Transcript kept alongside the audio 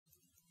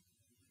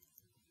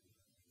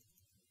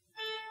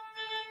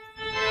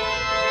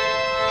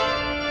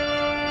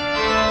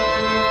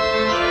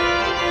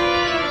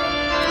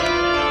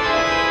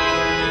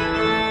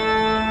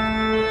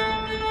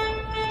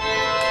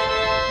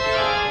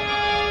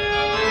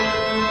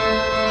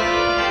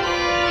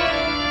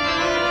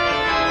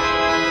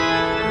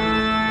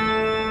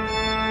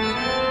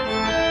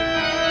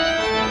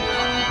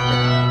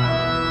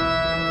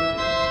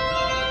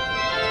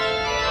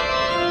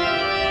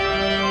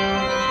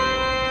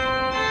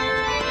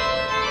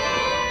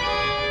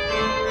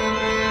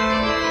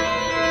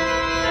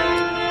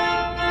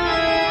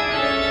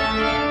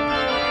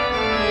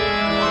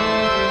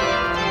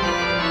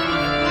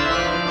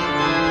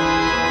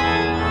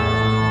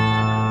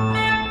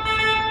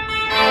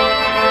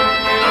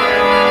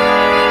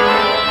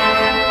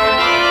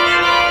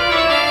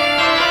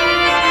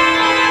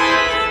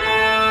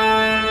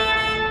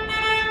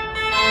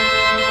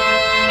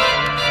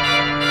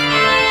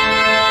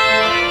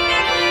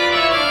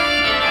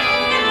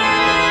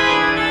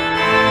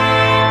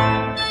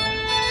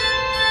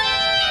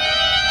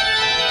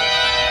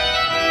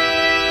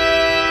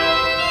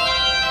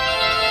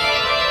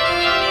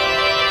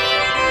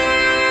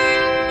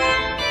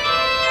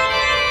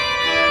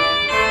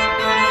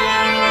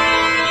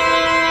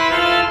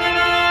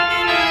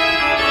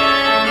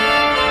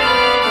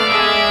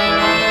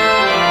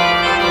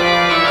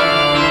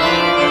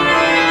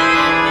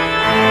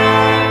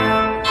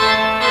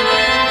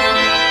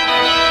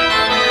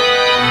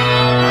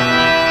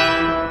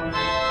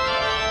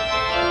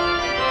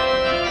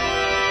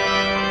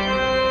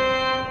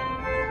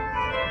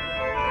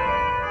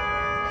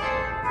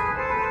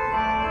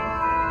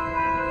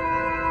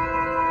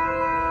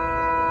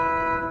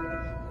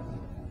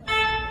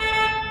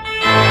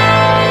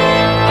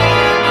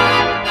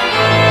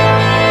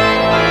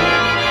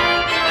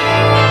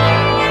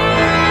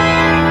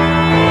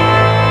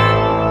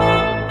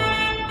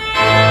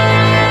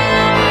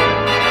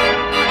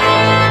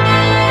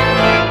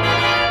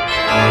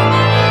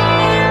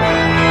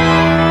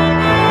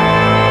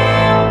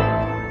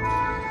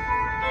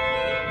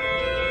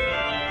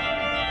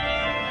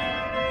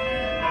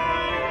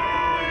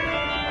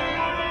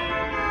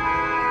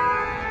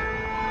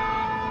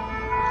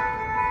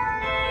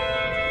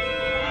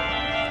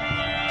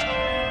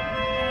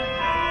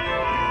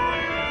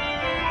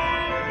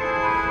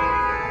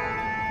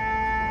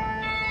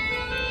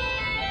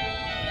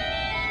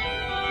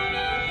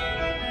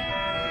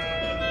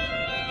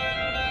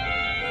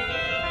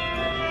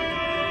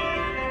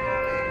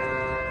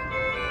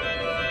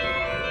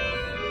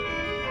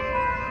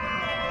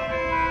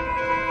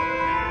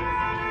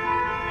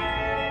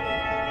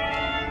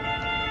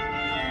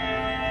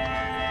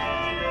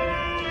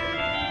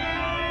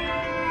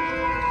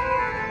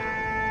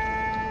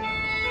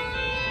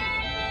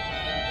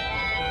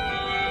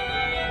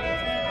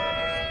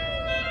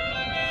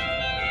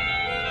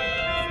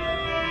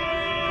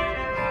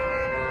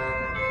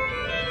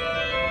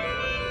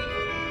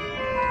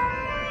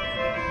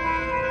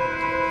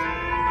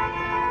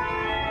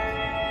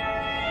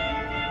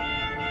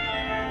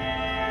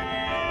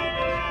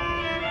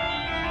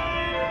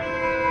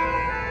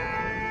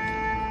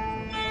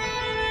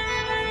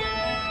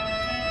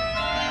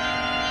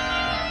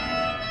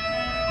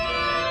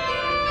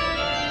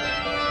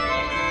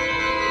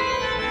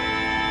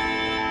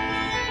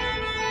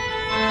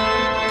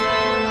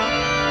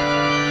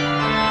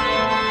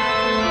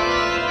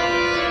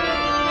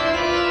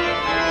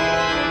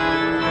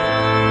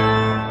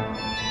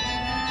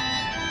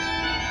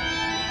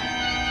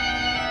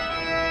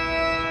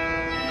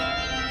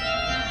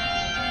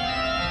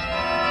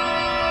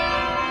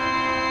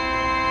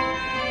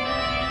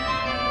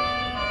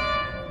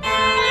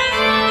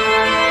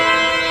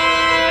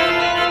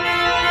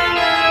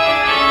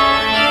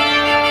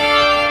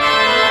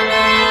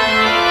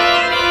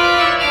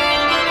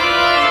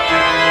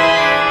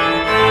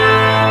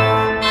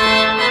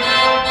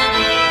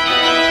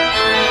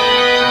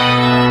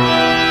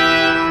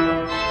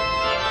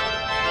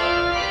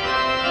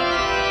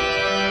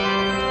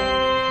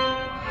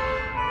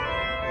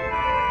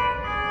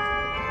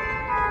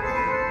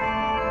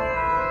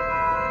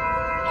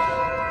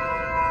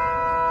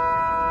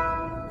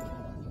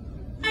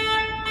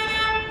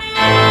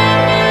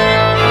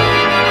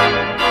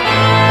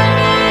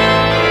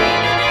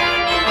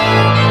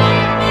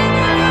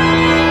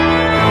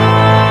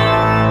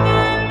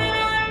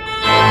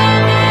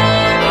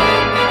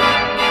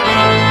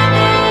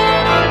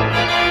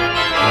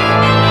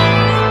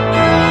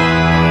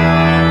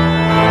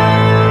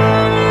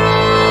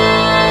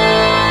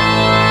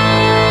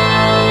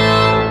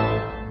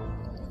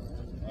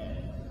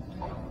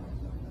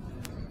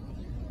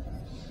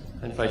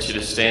invite you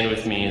to stand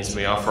with me as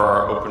we offer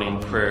our opening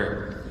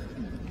prayer.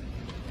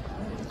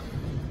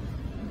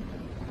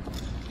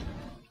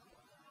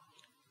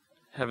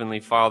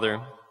 Heavenly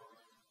Father,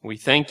 we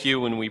thank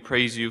you and we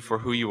praise you for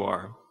who you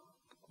are.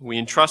 We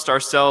entrust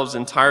ourselves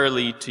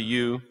entirely to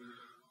you.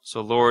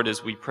 So, Lord,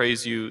 as we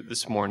praise you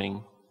this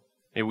morning,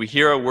 may we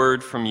hear a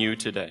word from you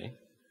today.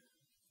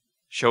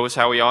 Show us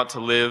how we ought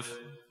to live,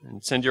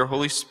 and send your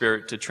Holy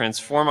Spirit to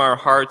transform our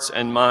hearts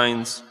and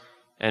minds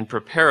and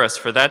prepare us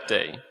for that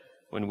day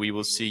when we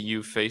will see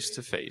you face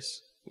to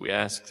face. We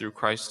ask through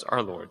Christ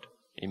our Lord.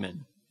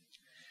 Amen.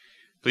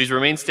 Please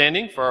remain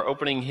standing for our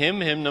opening hymn,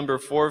 hymn number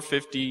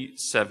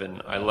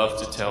 457, I Love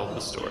to Tell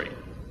the Story.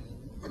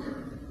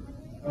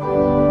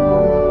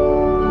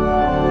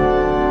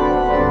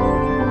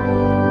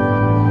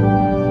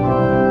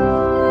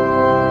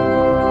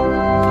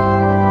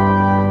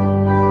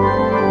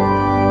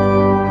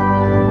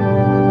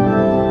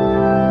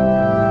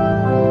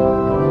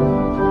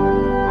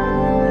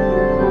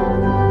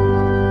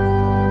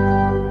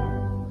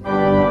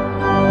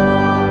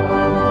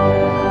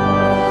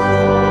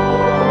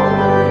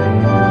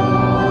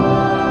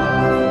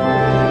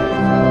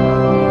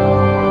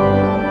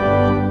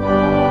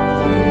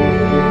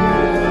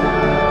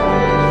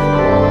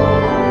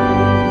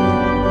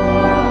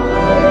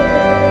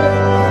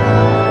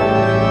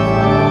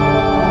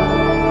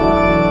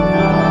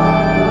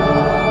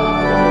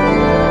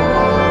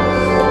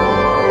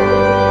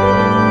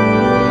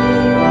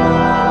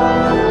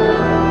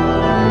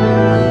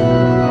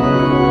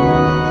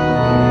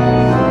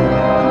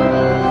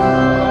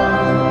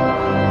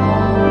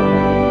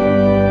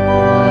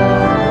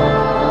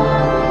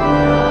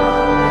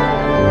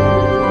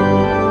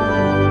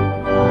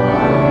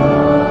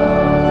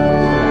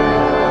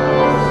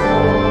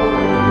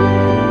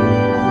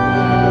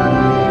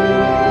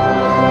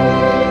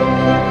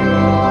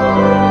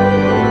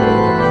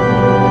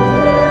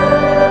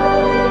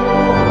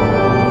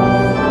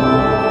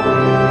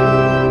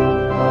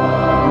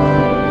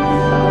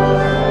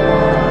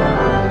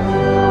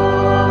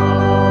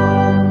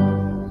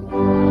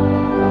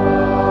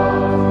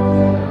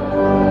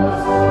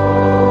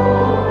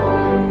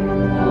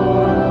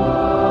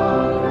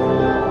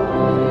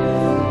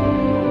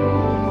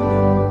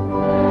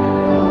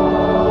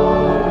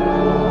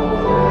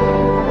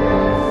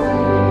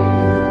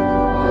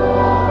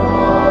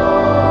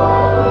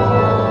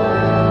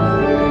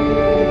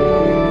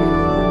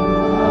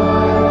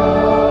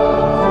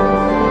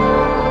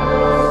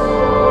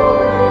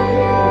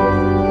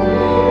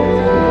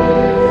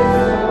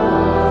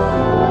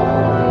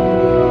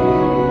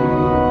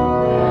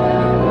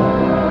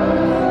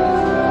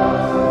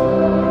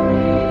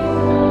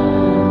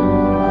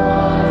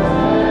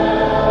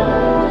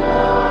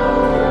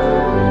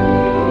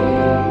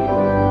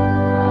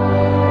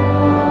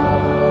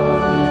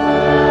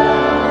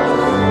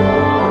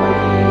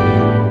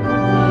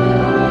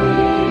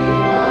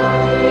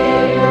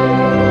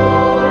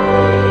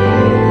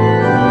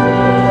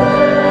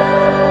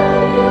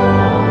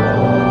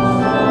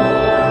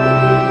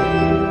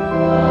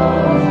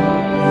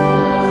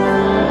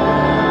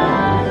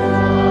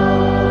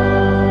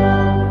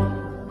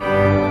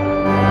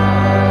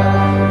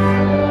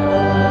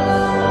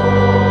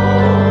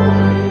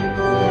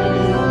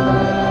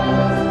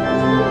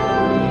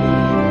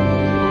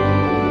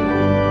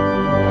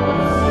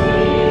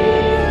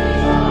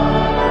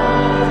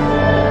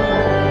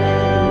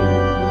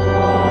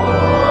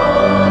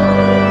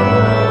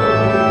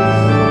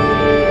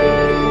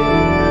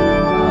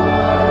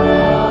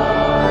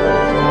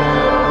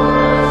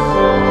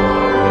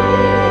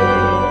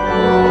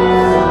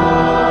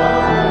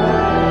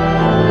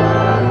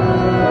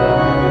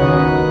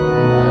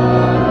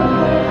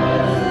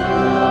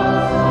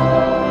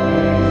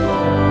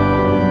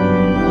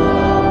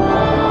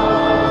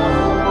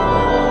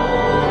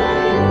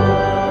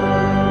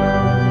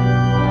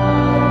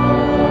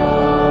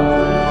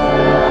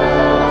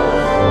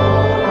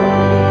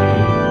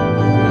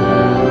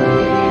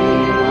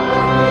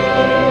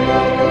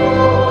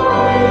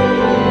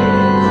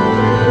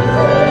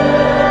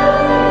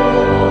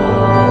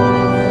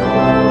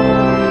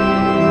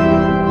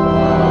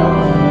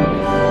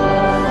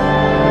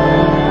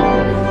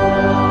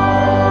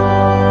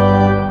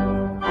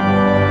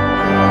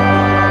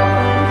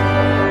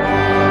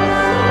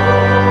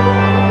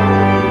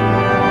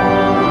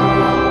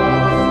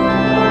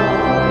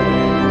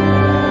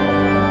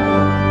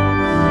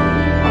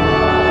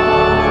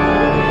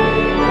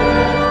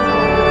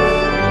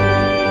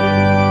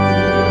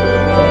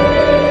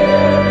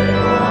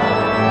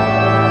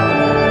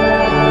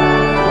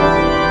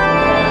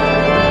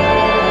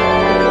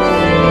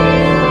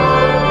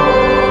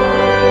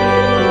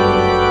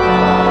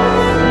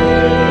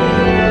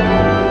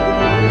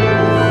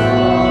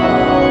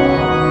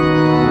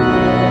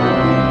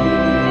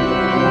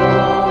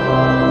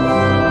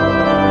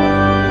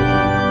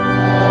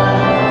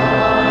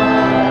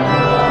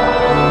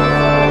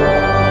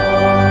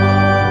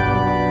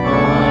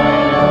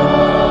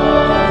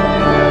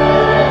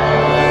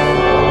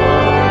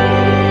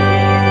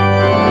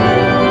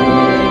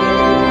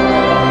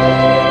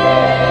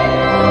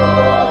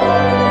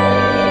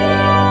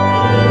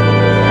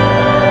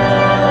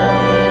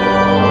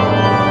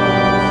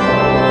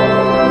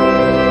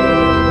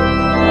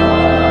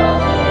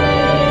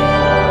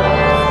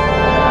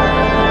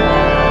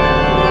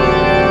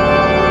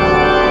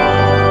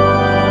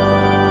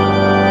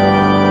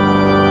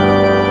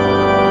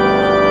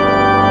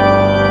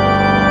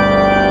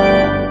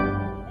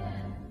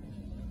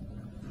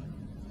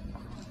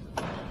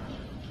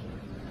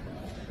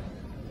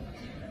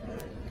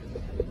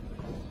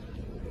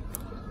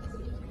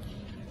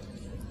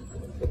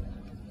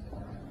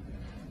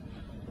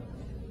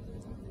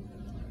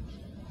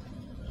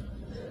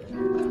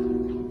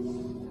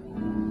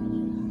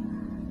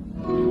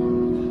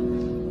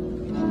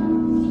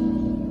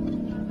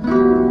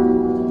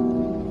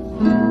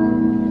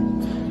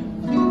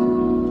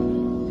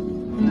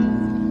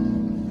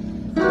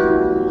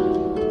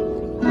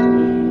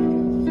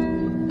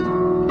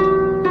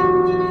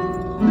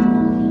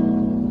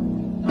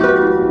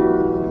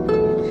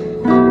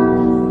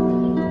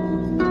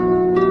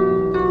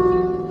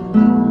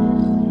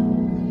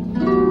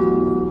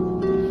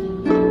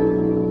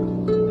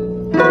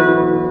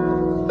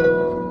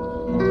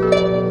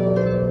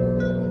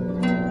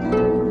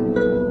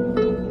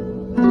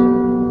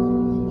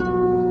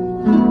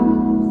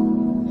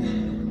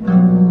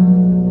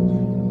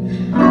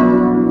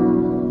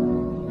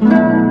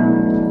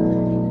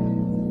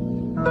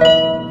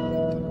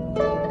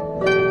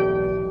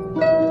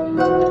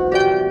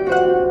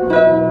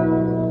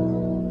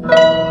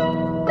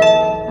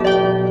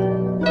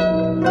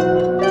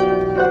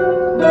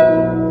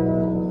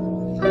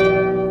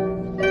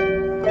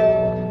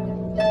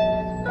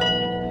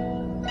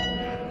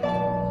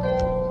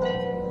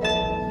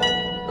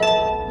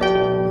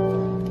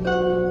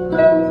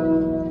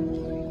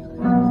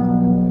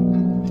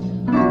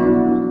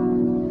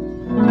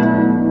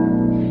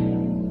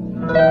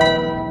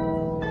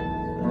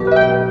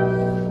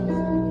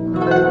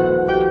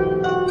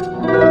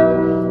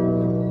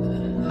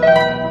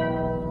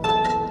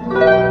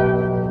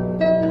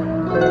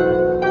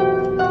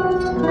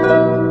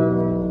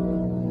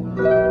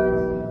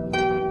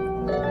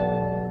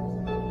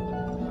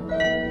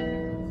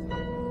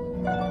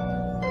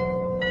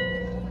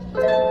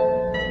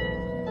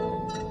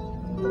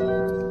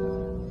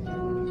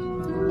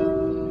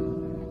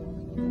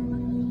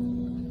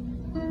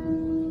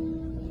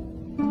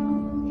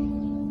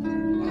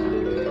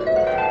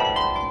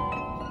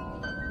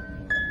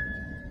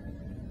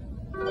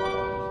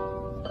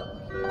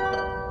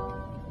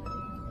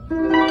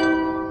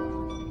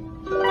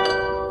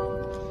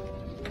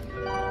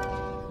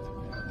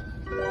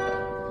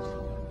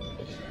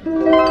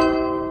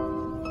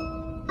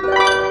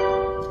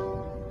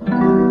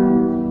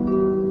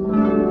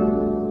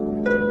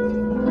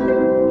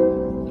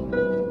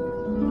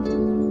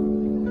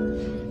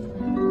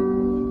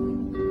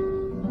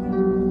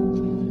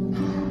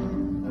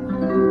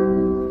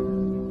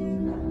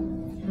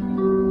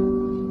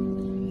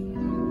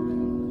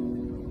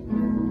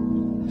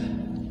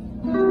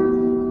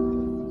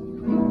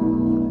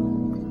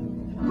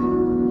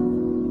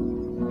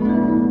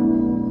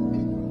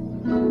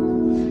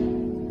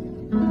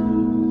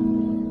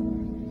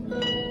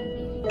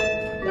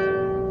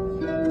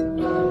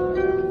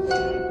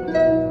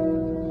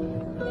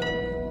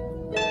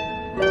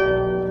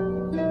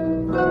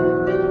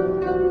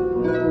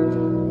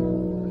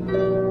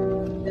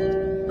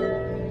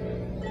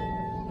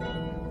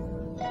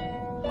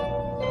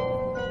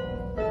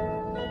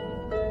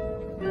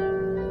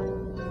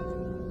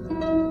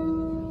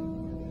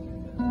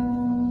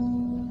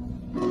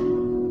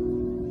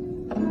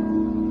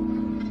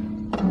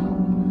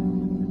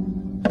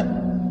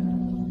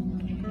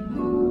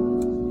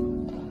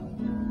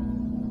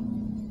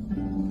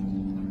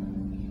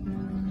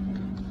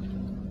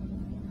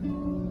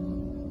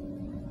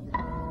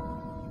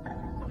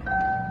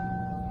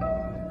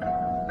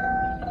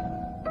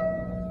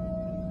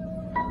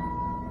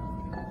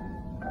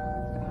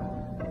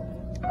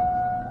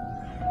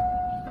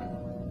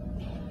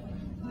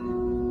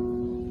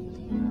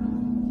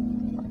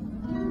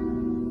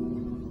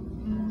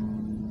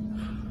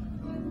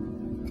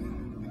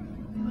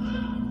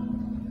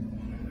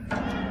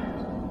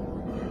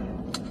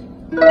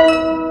 Amen.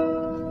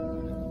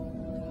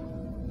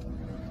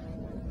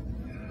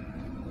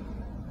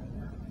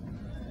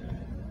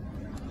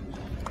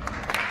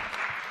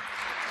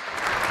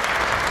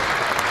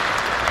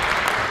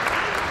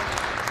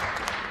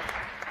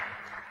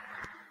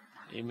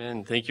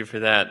 Thank you for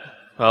that.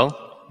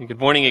 Well, good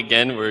morning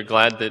again. We're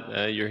glad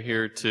that you're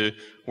here to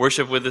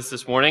worship with us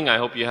this morning. I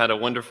hope you had a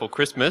wonderful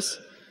Christmas.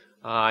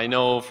 I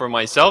know for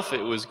myself,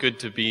 it was good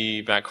to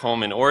be back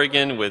home in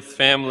Oregon with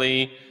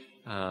family,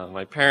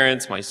 my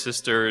parents, my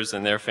sisters,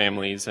 and their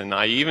families, and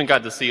I even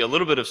got to see a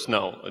little bit of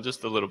snow,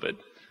 just a little bit.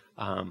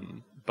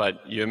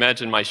 But you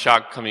imagine my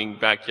shock coming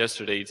back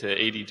yesterday to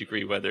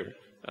 80-degree weather.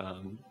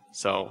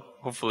 So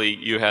hopefully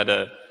you had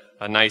a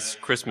nice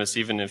Christmas,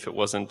 even if it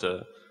wasn't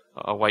a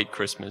white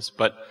Christmas.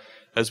 But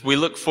as we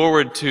look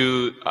forward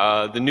to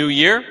the new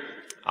year,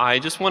 I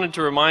just wanted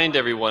to remind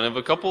everyone of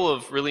a couple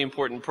of really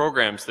important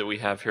programs that we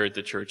have here at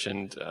the church,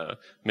 and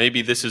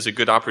maybe this is a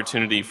good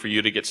opportunity for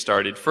you to get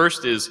started.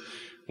 First is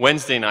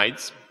Wednesday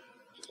nights.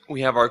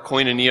 We have our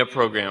Koinonia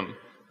program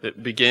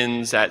that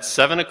begins at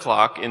 7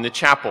 o'clock in the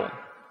chapel.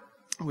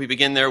 We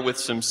begin there with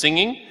some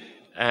singing,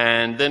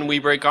 and then we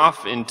break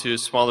off into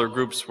smaller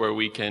groups where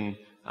we can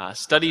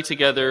study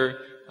together,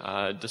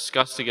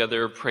 discuss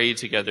together, pray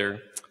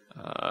together.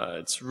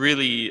 It's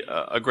really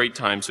a great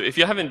time. So if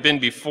you haven't been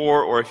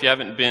before, or if you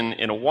haven't been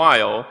in a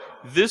while,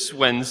 this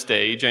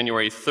Wednesday,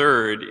 January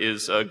 3rd,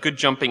 is a good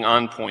jumping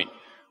on point.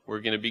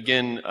 We're going to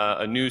begin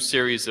a new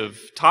series of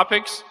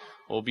topics.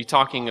 We'll be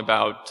talking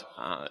about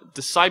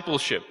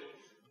discipleship,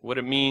 what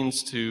it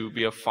means to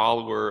be a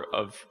follower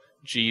of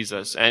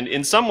Jesus. And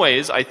in some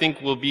ways, I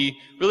think we'll be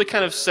really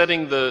kind of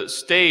setting the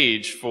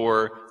stage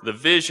for the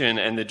vision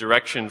and the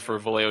direction for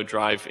Vallejo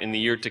Drive in the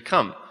year to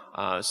come.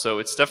 So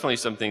it's definitely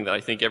something that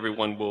I think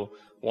everyone will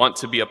want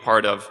to be a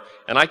part of.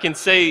 And I can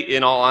say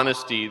in all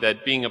honesty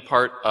that being a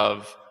part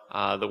of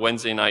the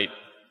Wednesday night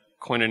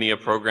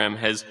Koinonia program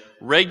has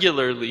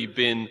regularly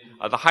been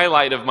the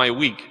highlight of my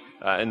week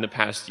in the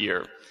past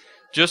year.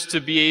 Just to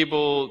be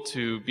able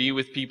to be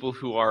with people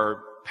who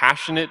are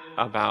passionate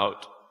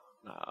about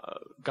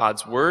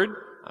God's Word,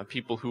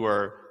 people who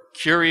are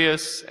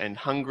curious and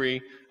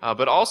hungry,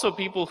 but also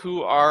people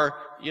who are,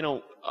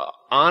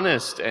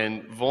 honest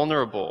and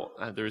vulnerable.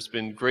 There's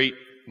been great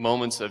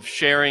moments of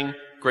sharing,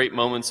 great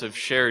moments of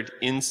shared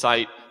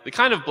insight, the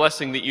kind of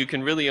blessing that you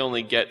can really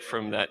only get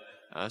from that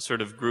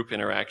sort of group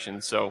interaction.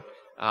 So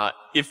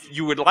if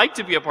you would like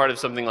to be a part of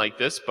something like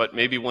this, but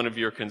maybe one of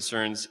your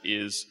concerns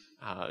is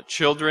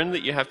children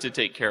that you have to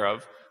take care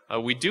of,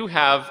 we do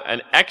have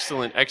an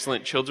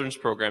excellent children's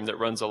program that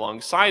runs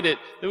alongside it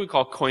that we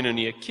call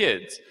Koinonia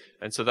Kids.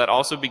 And so that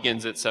also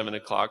begins at 7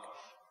 o'clock.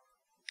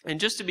 And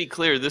just to be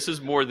clear, this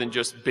is more than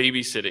just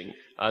babysitting.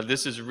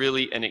 This is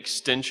really an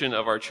extension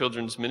of our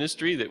children's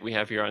ministry that we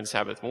have here on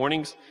Sabbath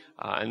mornings.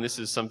 And this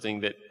is something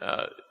that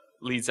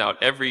leads out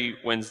every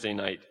Wednesday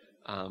night.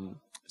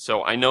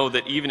 So I know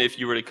that even if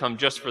you were to come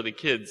just for the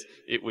kids,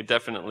 it would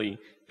definitely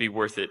be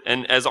worth it.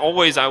 And as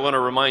always, I want to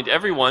remind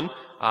everyone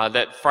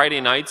that Friday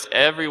nights,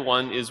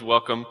 everyone is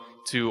welcome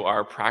to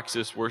our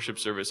Praxis worship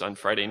service on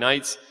Friday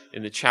nights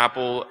in the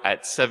chapel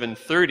at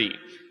 7:30.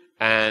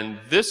 And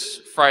this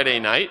Friday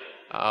night,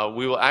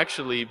 we will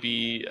actually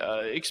be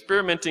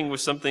experimenting with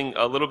something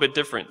a little bit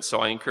different. So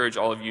I encourage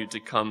all of you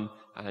to come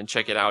and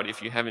check it out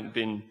if you haven't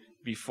been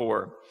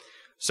before.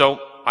 So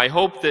I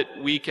hope that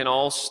we can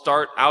all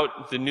start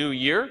out the new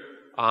year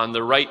on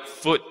the right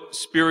foot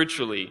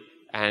spiritually,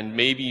 and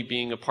maybe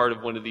being a part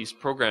of one of these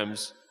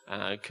programs,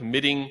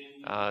 committing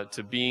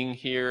to being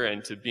here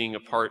and to being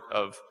a part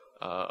of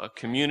a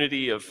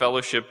community of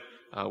fellowship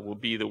will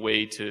be the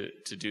way to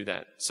do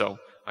that. So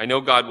I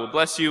know God will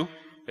bless you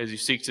as you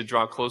seek to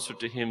draw closer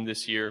to Him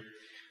this year.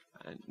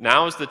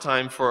 Now is the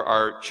time for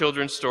our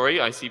children's story.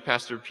 I see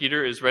Pastor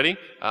Peter is ready.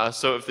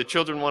 So if the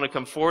children want to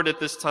come forward at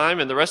this time,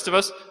 and the rest of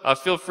us,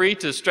 feel free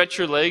to stretch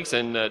your legs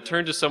and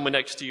turn to someone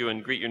next to you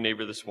and greet your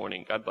neighbor this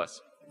morning. God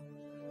bless.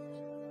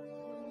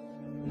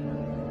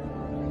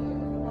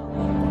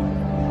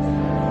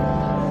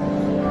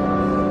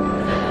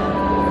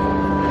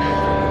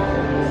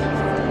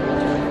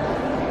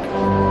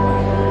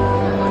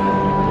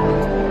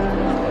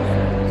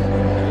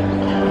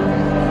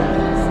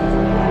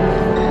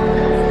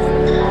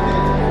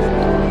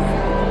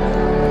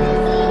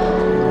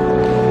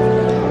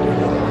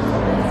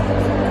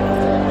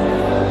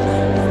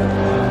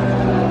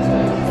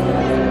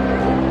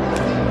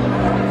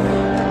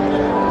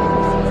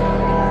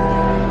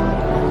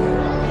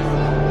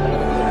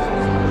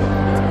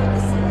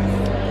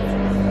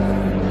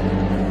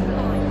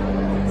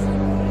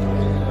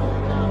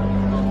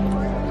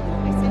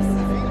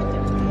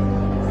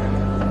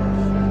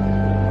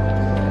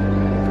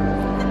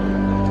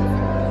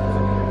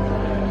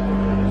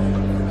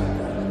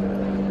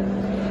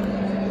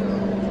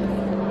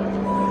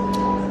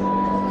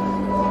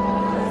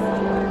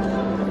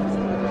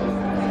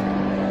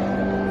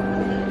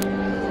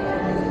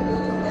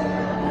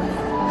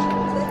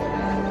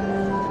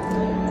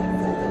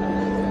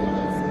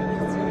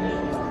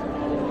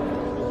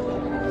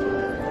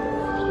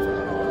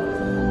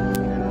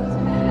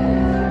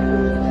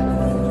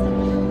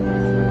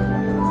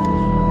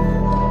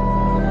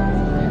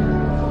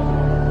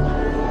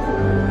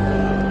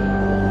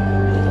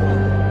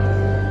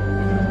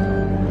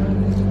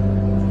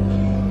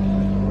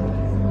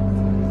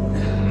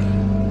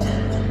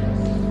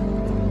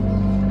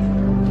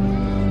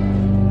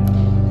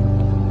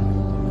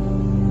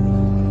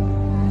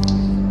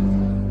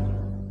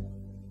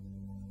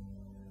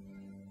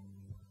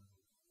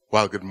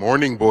 Well, good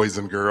morning, boys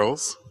and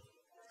girls.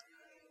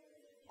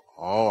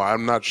 Oh,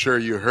 I'm not sure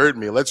you heard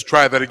me. Let's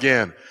try that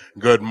again.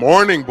 Good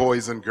morning,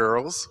 boys and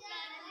girls.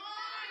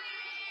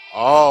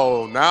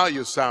 Oh, now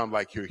you sound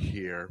like you're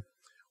here.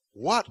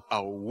 What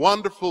a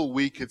wonderful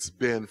week it's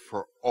been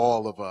for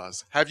all of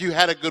us. Have you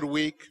had a good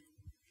week?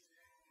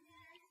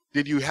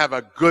 Did you have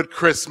a good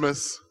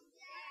Christmas?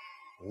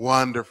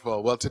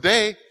 Wonderful. Well,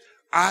 today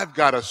I've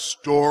got a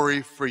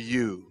story for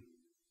you.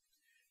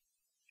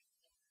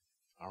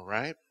 All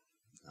right?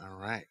 All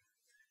right.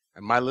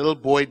 And my little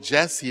boy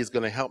Jesse is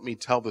going to help me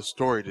tell the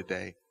story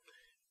today.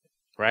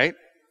 Right?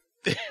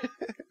 This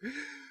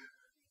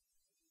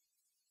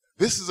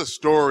is a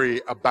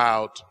story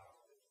about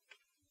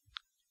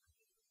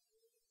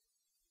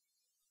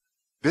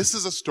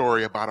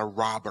a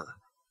robber.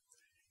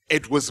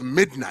 It was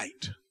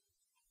midnight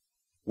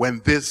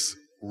when this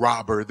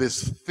robber,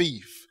 this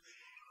thief,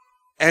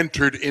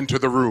 entered into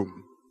the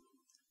room,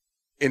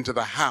 into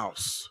the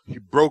house. He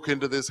broke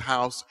into this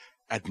house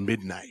at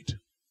midnight.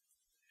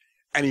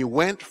 And he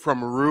went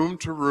from room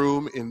to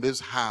room in this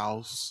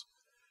house,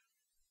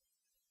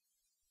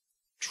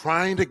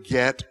 trying to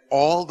get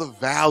all the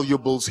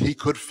valuables he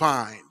could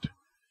find,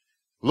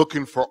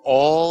 looking for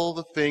all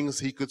the things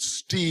he could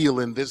steal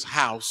in this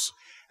house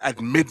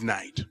at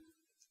midnight.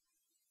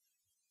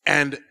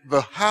 And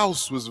the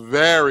house was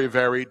very,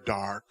 very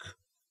dark.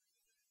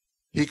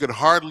 He could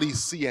hardly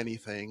see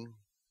anything,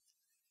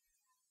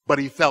 but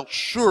he felt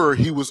sure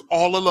he was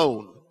all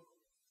alone.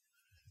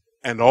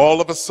 And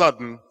all of a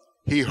sudden,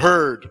 he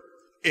heard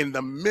in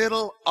the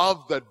middle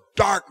of the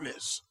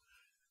darkness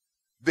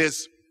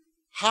this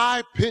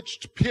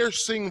high-pitched,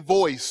 piercing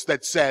voice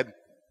that said,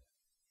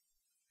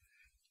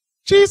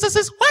 "Jesus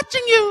is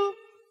watching you.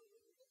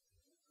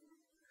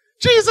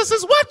 Jesus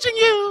is watching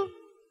you.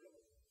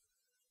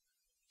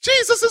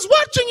 Jesus is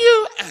watching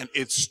you." And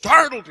it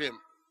startled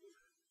him.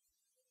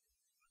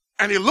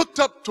 And he looked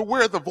up to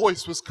where the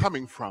voice was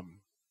coming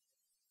from.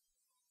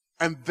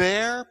 And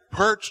there,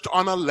 perched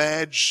on a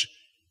ledge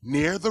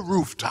near the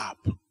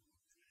rooftop,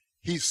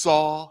 he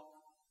saw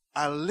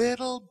a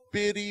little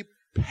bitty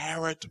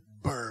parrot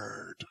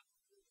bird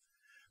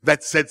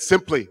that said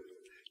simply,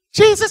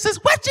 "Jesus is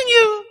watching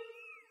you.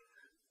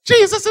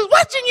 Jesus is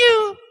watching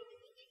you."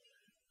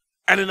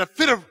 And in a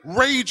fit of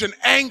rage and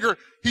anger,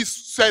 he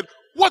said,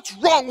 "What's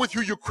wrong with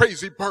you, you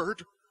crazy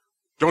bird?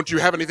 Don't you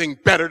have anything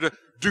better to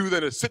do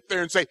than to sit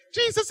there and say,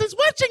 'Jesus is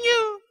watching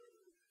you.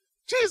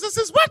 Jesus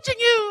is watching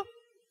you'?"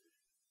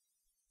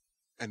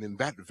 And in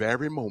that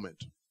very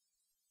moment,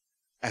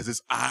 as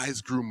his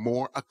eyes grew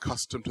more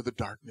accustomed to the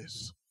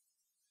darkness,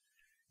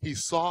 he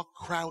saw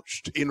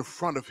crouched in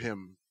front of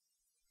him,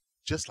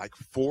 just like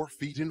 4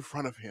 feet in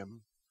front of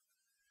him,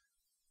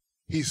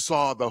 he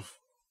saw the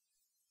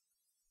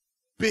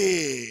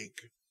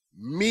big,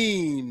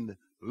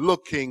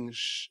 mean-looking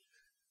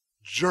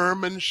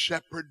German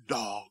Shepherd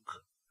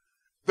dog,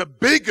 the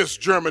biggest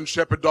German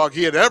Shepherd dog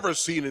he had ever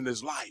seen in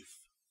his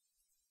life,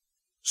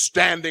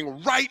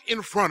 standing right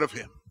in front of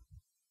him.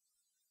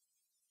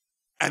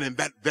 And in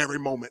that very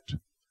moment,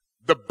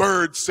 the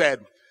bird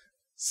said,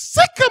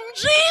 "Sick 'em,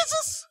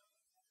 Jesus."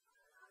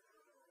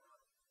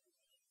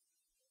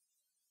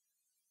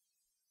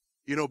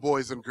 You know,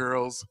 boys and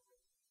girls,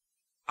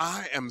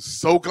 I am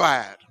so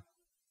glad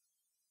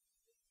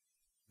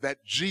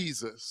that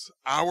Jesus,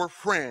 our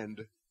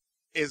friend,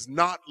 is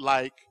not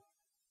like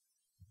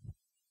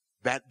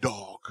that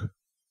dog.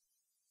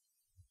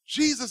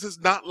 Jesus is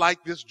not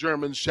like this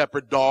German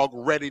Shepherd dog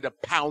ready to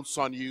pounce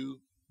on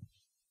you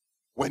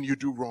when you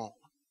do wrong.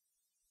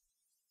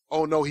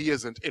 Oh, no, he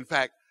isn't. In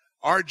fact,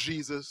 our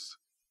Jesus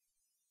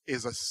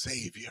is a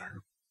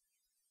savior.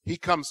 He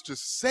comes to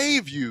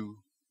save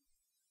you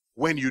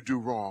when you do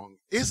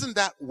wrong. Isn't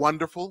that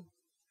wonderful?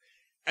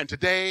 And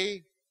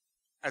today,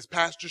 as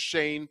Pastor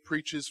Shane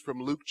preaches from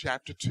Luke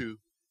chapter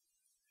 2,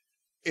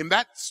 in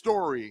that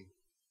story,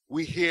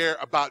 we hear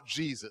about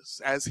Jesus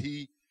as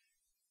he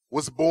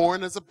was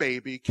born as a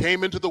baby,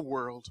 came into the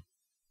world.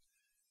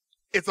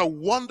 It's a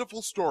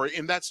wonderful story.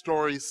 In that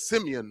story,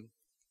 Simeon,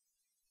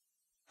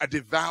 a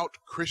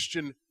devout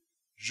Christian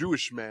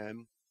Jewish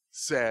man,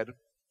 said,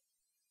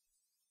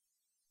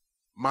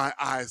 "My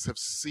eyes have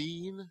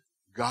seen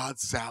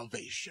God's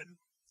salvation."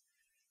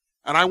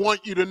 And I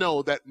want you to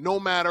know that no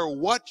matter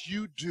what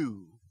you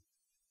do,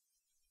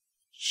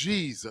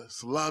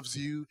 Jesus loves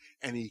you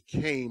and he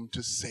came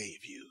to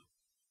save you.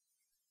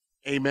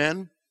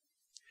 Amen?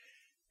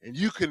 And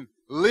you can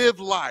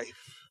live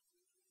life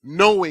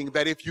knowing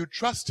that if you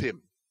trust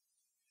him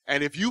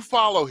and if you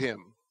follow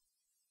him,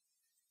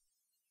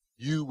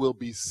 you will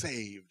be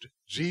saved.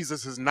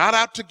 Jesus is not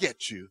out to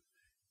get you.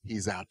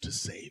 He's out to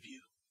save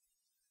you.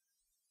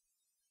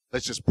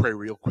 Let's just pray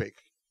real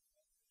quick.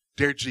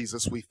 Dear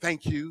Jesus, we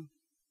thank you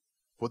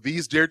for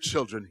these dear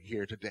children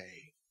here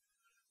today.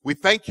 We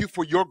thank you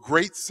for your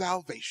great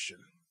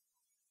salvation.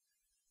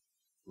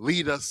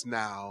 Lead us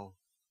now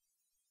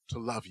to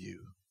love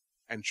you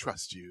and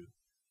trust you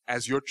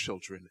as your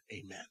children.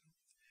 Amen.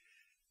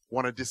 I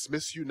want to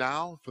dismiss you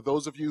now. For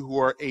those of you who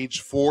are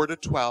age 4 to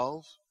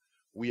 12,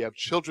 We have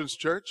Children's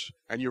Church,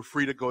 and you're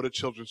free to go to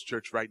Children's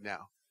Church right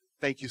now.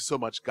 Thank you so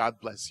much. God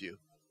bless you.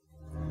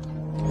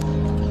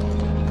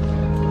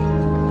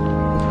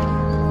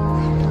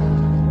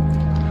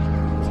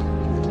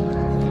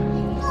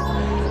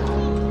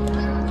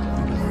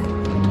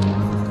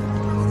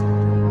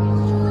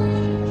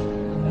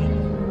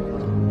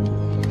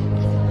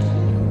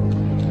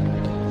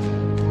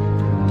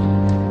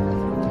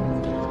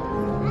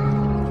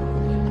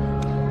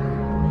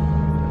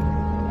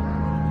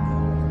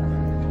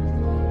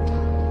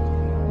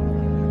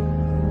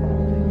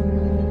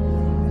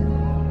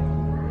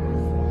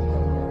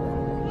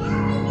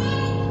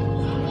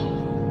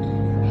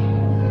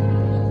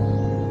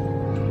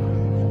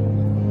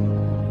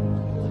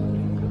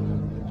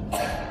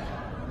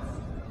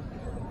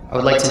 I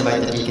would like to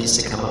invite the deacons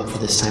to come up for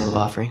this time of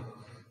offering.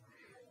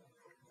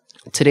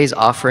 Today's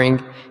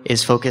offering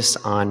is focused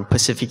on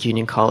Pacific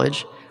Union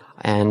College,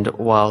 and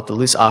while the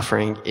loose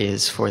offering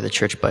is for the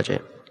church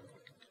budget.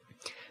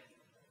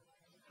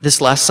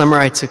 This last summer,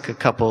 I took a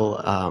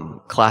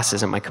couple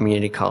classes at my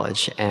community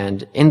college,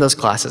 and in those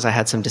classes, I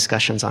had some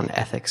discussions on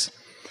ethics.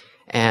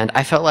 And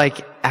I felt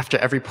like after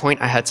every point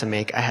I had to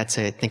make, I had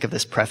to think of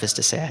this preface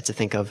to say. I had to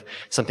think of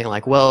something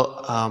like,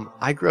 well,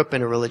 I grew up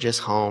in a religious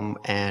home,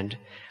 and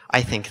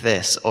I think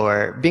this,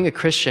 or being a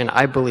Christian,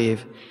 I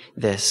believe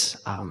this.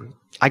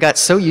 I got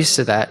so used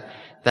to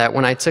that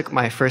when I took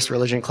my first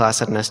religion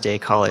class at an SDA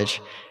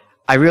college,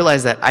 I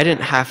realized that I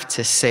didn't have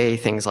to say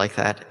things like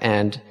that.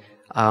 And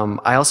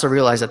I also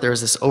realized that there was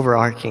this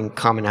overarching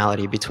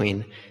commonality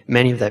between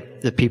many of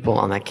the people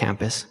on that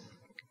campus.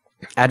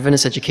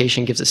 Adventist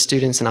education gives its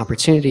students an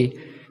opportunity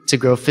to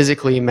grow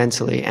physically,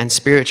 mentally, and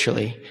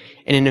spiritually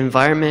in an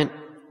environment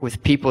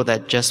with people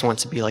that just want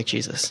to be like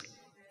Jesus.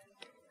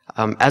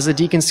 As the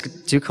deacons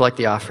do collect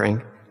the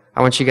offering,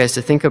 I want you guys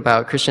to think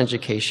about Christian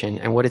education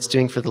and what it's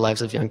doing for the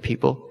lives of young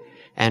people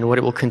and what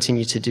it will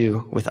continue to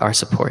do with our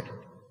support.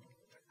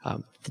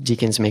 The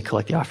deacons may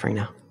collect the offering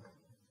now.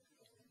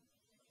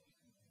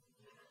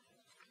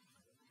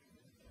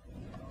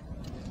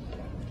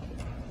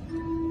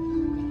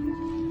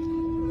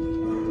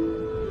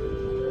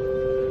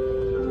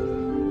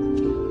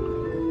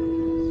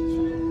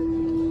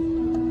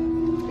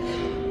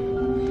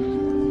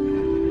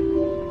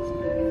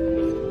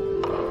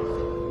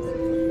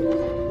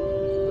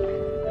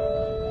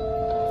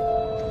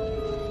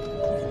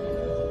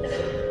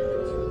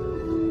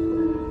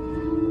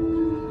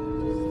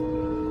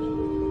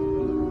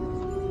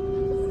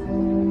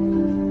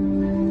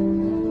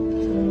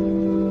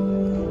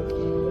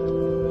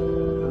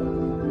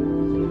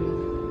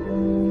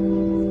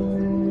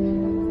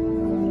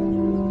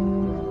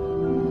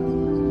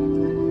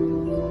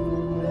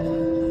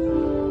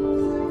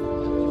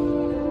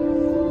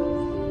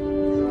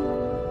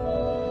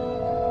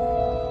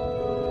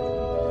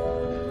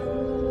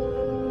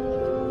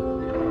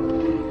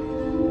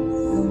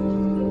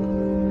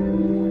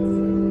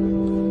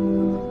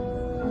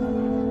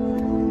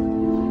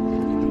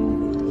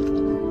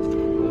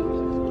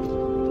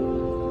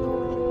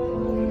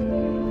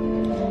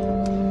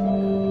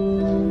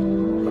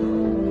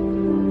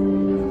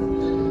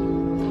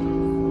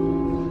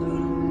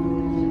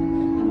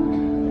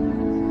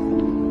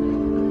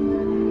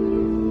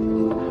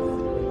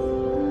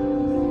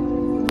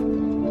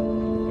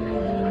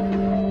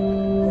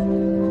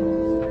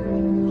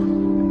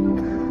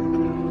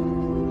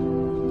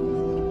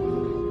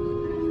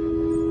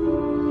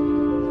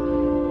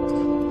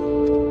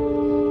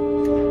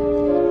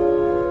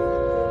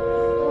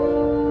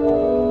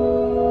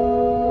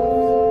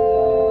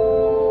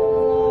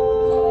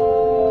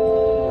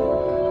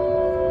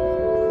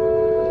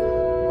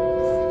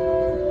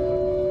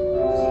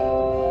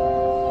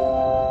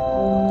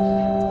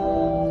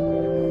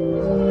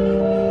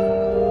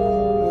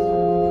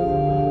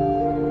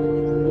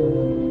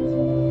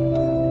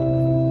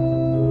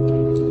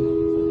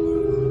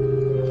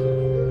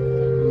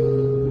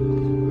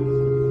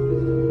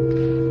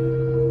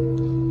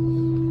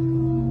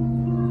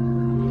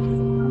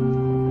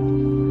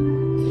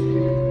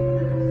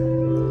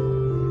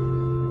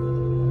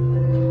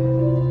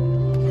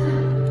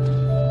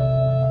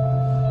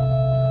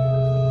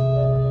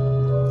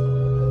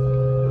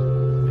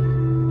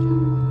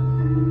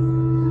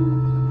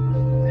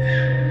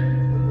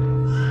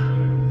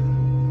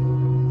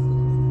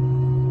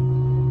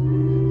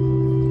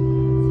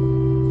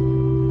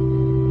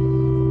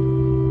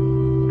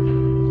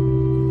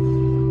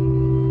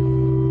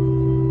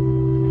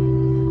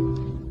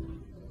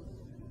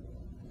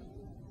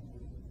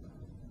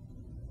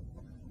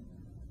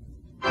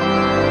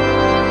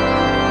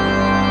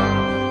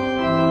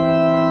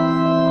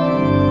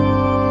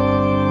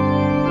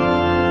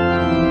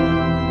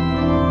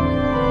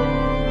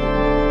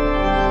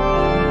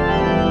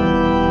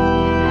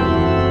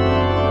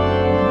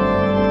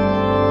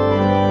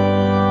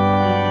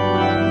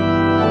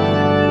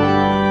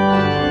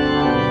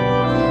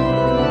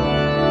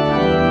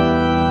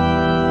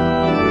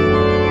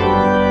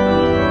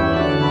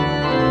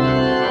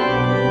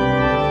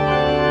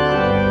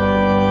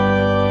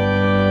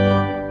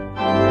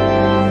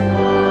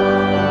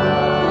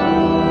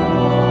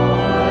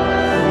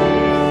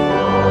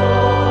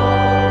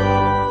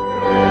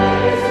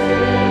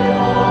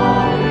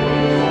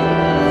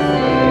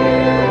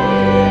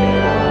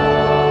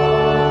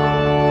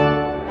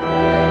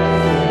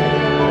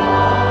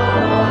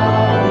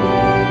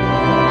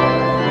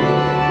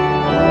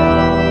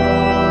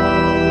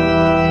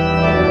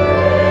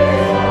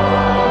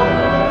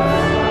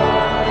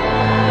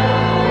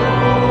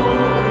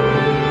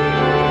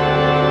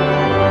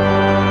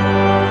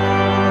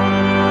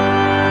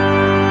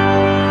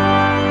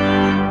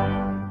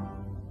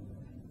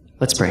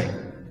 Let's pray.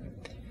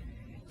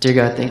 Dear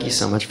God, thank you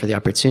so much for the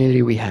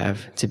opportunity we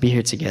have to be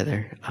here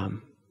together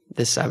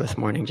this Sabbath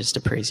morning just to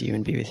praise you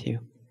and be with you.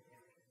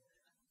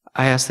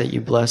 I ask that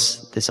you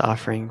bless this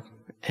offering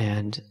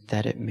and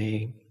that it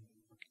may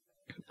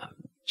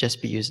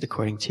just be used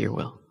according to your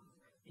will.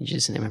 In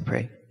Jesus' name I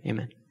pray.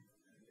 Amen.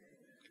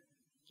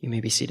 You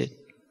may be seated.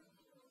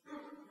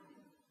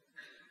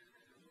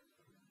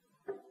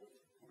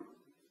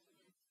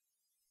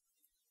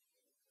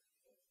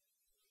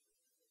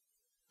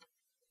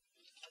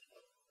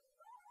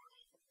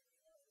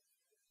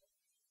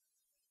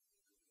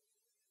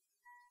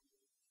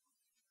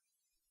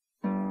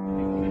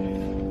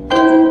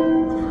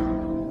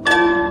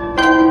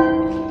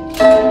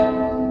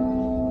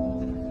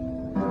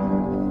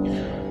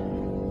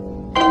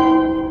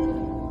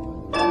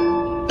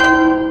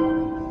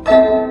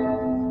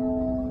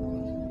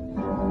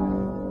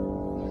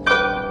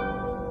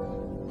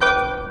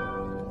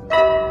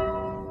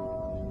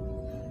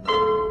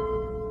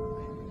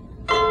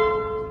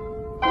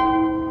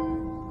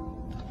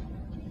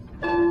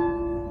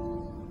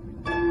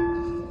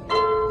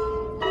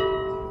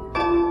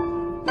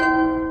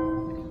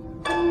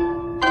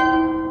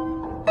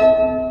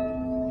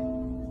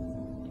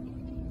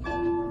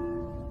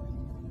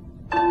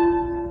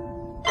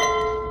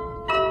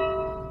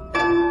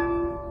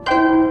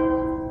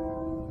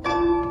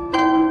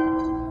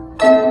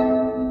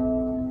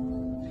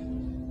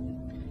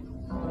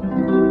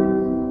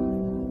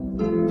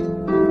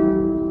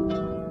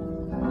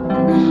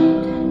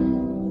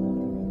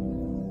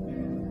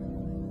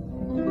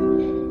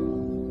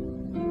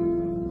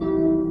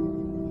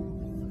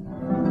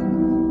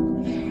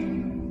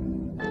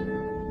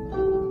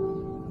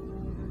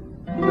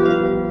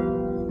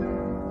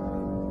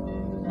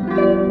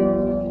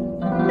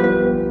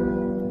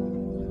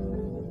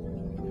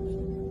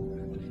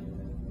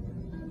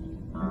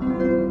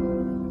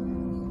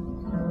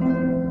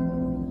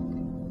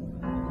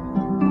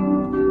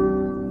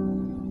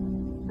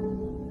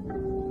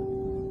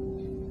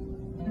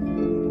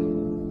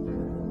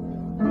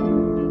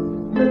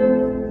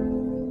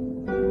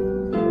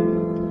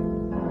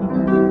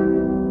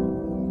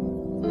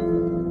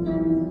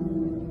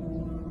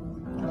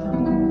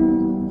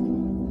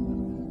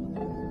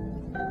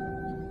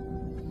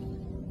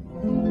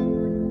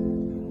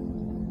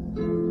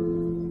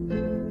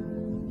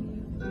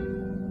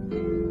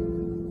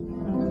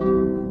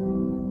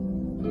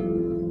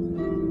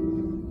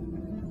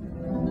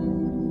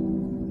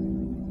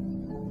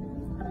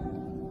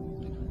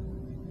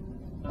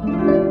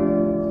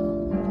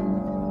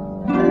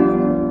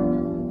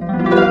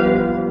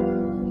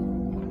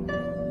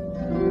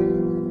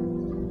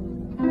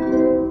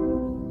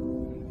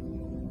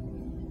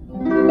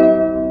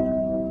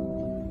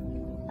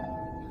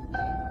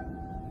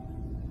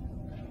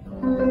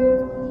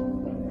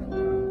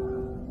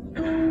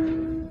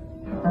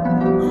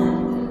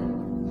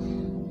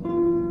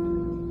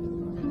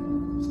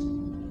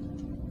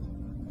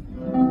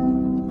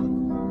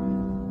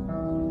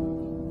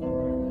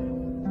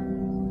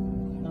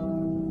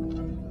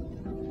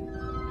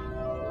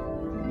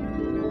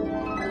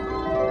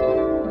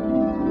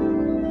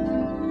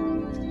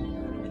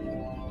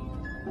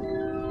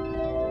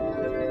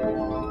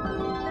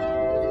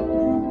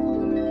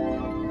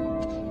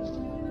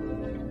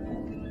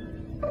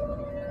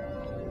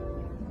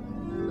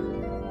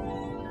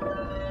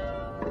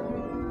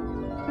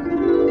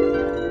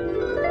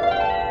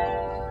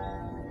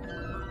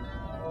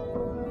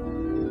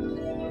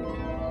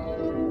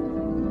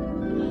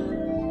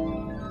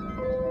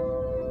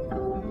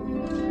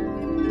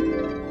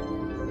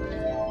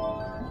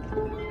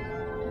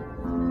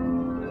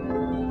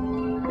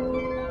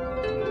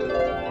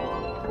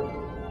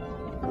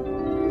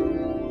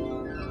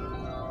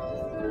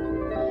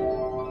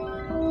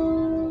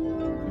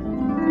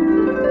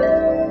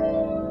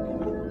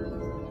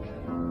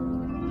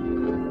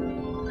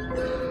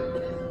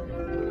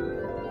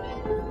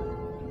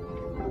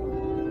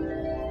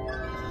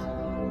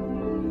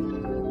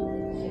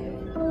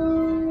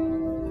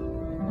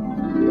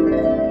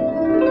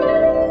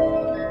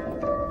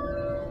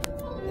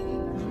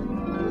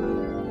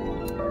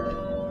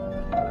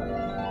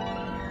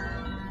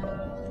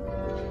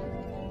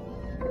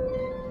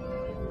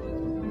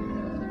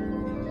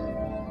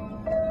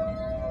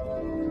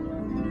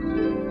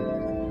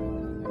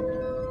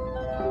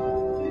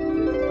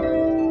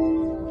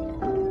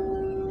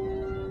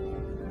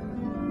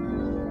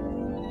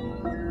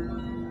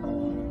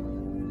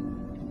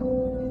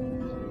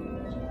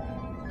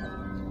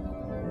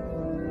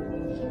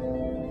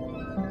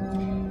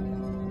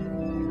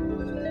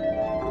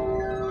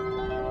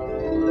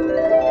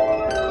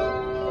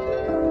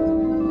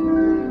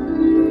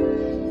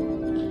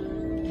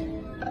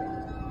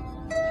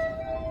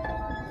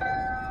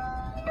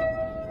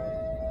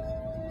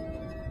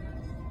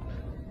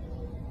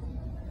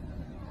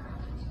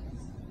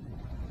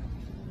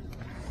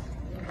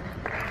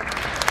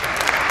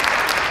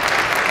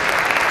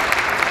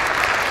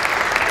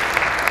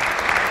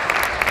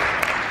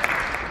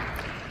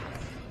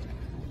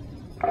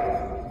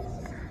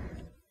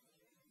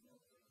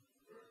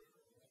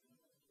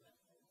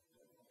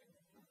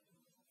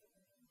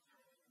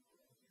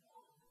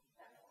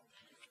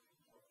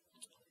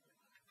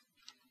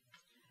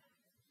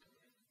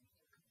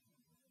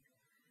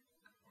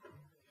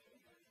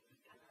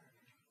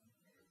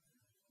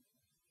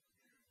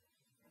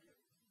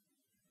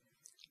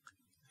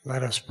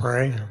 Let us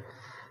pray.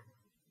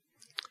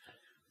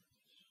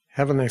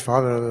 Heavenly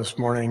Father, this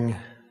morning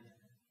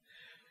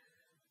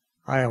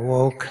I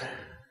awoke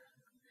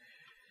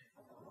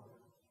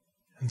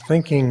and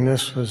thinking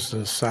this was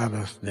the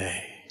Sabbath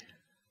day.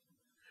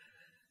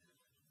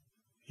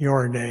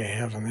 Your day,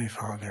 Heavenly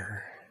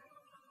Father.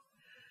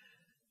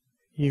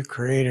 You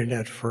created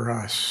it for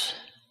us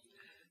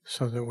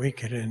so that we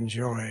could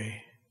enjoy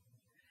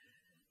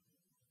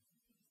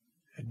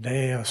a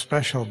day, a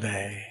special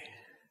day.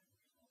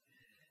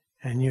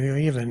 And you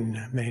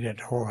even made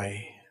it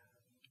holy.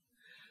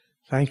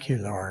 Thank you,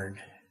 Lord.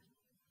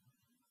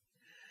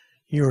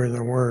 You are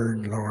the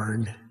Word,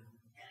 Lord.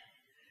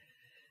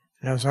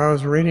 As I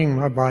was reading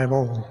my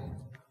Bible,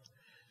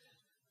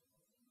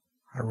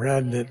 I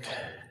read that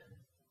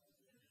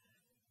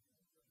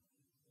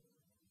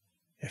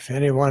if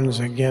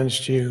anyone's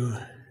against you,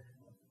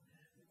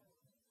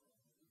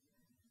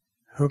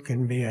 who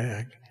can be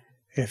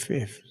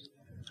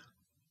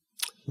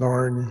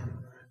Lord,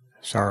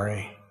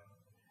 sorry.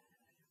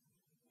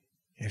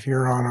 If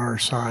you're on our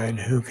side,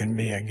 who can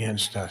be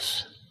against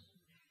us?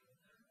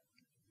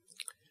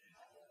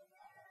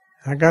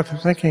 I got to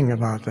thinking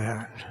about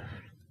that.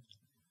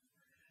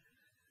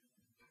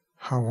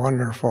 How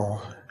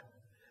wonderful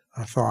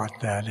a thought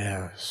that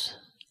is.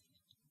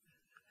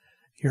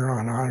 You're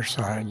on our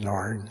side,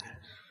 Lord.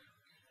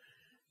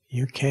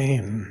 You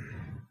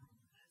came,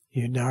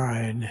 you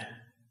died,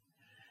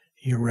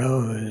 you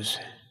rose,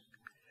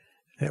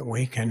 that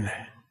we can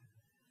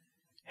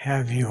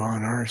have you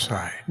on our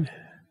side.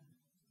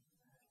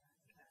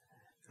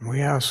 We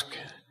ask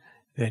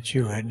that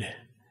you would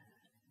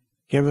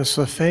give us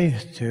the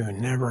faith to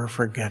never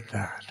forget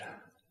that.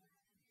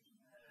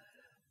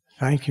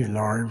 Thank you,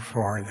 Lord,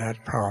 for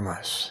that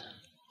promise.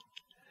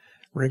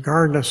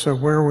 Regardless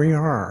of where we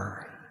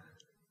are,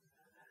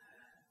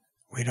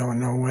 we don't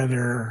know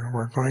whether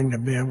we're going to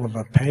be able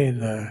to pay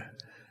the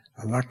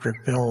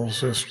electric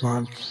bills this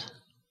month,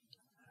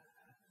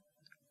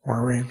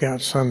 or we've got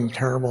some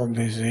terrible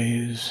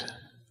disease,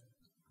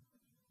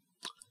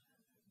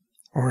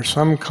 or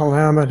some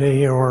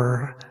calamity,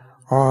 or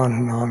on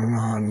and on and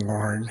on,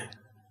 Lord.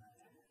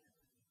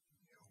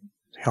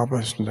 Help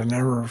us to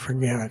never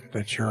forget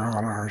that you're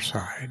on our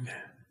side.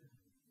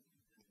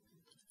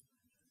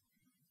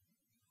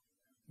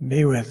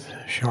 Be with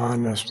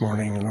Sean this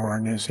morning,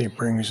 Lord, as he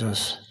brings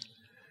us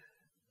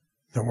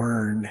the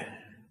Word, the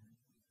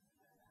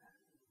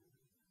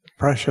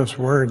precious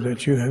Word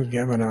that you have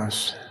given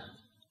us,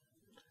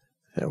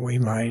 that we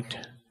might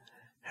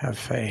have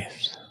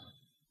faith.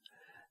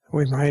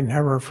 We might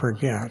never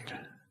forget.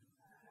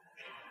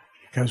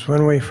 Because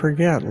when we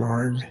forget,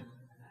 Lord,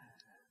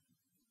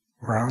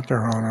 we're out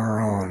there on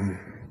our own.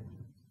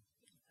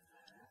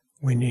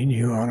 We need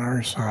you on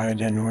our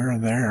side, and we're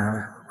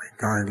there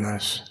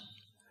regardless.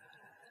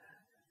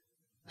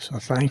 So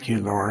thank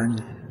you,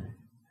 Lord,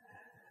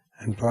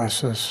 and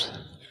bless us.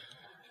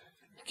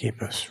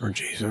 Keep us for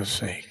Jesus'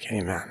 sake.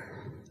 Amen.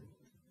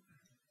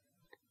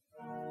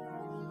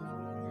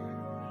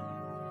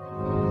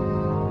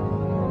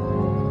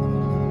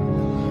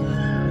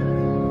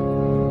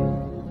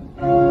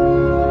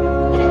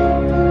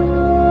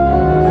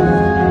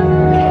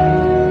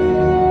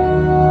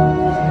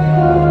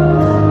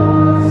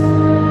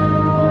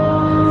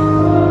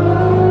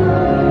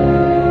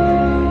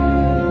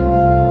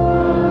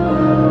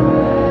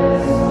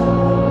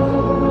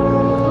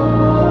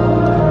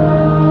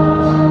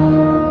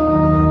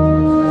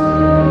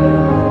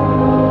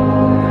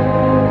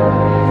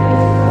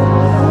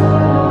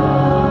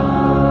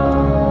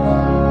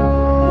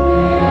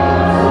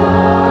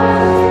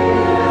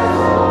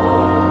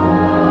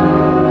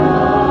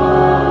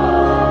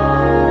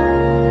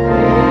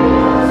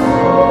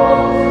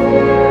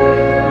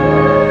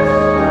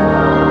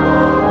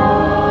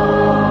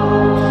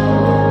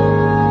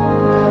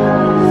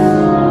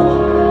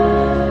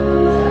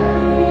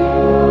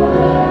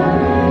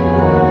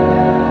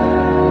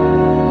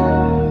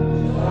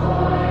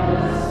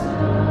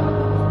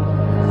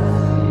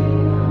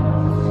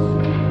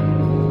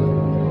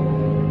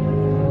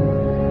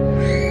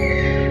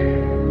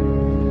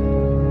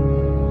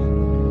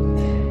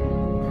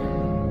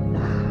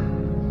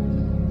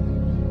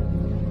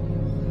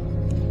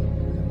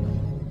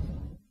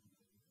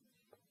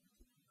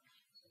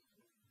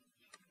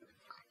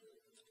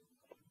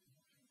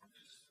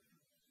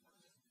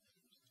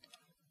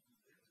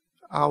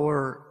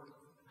 Our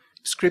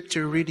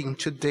scripture reading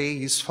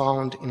today is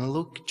found in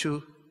Luke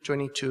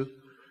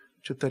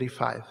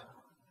 2:22-35.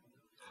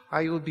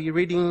 I will be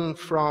reading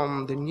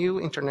from the New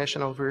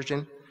International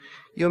Version.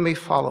 You may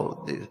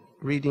follow the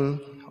reading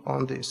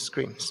on the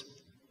screens.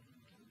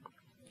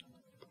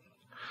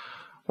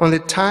 When the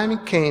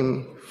time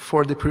came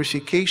for the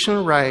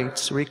purification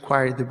rites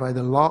required by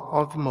the law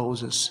of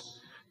Moses,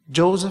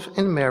 Joseph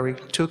and Mary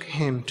took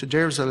him to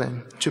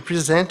Jerusalem to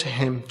present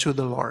him to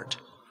the Lord.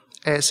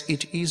 As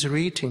it is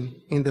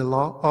written in the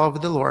law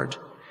of the Lord,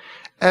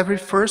 every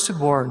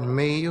firstborn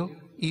male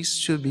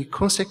is to be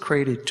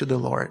consecrated to the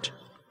Lord,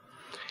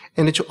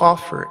 and to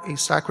offer a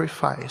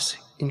sacrifice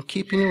in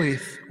keeping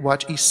with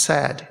what is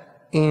said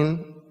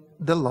in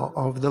the law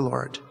of the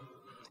Lord,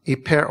 a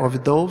pair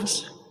of doves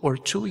or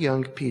 2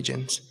 young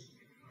pigeons.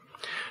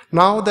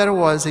 Now there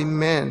was a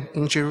man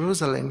in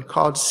Jerusalem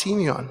called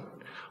Simeon,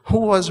 who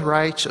was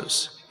righteous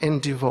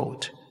and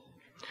devout.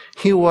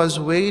 He was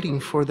waiting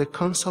for the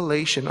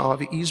consolation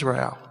of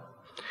Israel,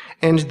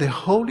 and the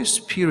Holy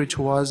Spirit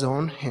was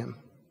on him.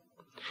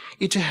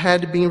 It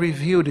had been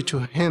revealed to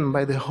him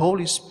by the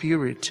Holy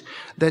Spirit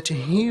that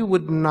he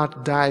would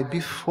not die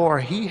before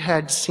he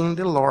had seen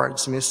the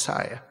Lord's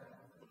Messiah.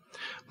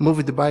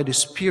 Moved by the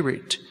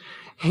Spirit,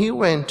 he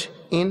went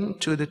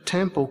into the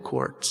temple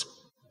courts.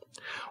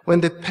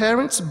 When the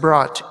parents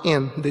brought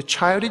in the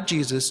child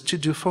Jesus to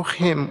do for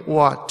him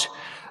what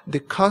the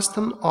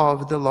custom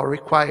of the law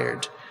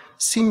required,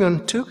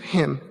 Simeon took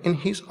him in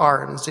his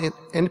arms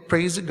and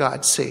praised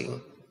God,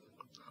 saying,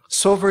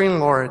 "Sovereign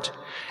Lord,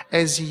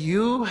 as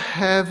you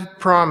have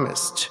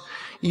promised,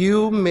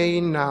 you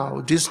may now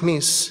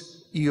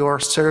dismiss your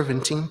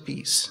servant in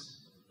peace.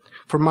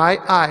 For my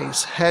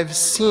eyes have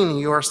seen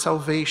your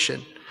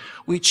salvation,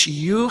 which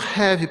you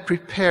have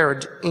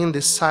prepared in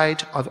the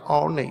sight of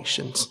all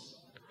nations,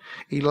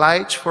 a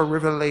light for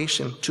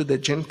revelation to the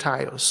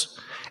Gentiles,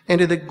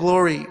 and the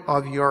glory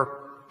of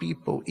your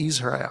people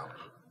Israel."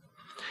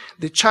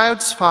 The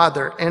child's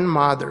father and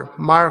mother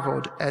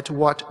marveled at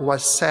what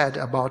was said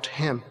about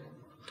him.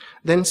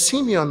 Then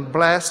Simeon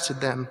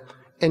blessed them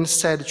and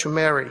said to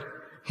Mary,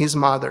 his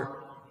mother,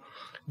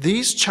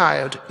 "This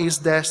child is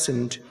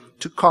destined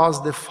to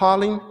cause the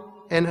falling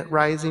and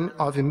rising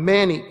of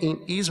many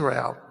in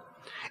Israel,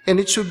 and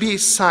it will be a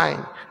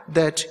sign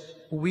that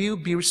will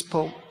be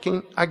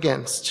spoken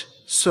against,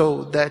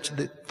 so that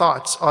the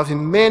thoughts of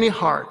many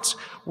hearts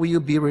will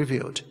be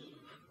revealed,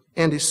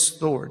 and the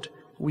sword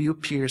will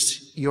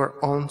pierce your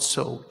own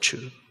soul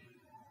too."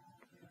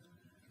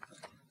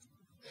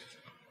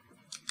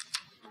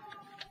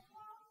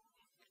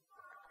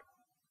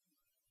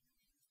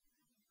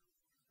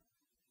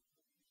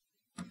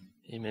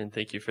 Amen.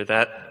 Thank you for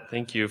that.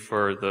 Thank you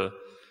for the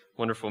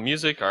wonderful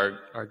music,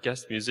 our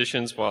guest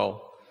musicians,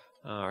 while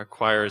our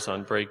choir is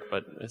on break.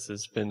 But this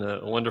has been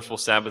a wonderful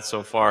Sabbath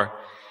so far.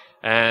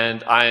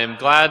 And I am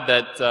glad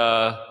that,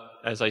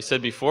 as I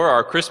said before,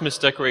 our Christmas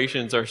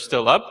decorations are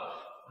still up.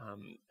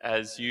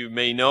 As you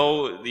may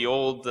know, the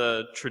old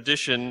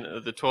tradition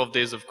of the 12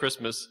 days of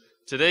Christmas,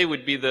 today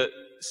would be the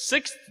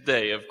 6th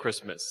day of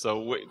Christmas.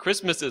 So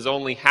Christmas is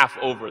only half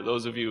over,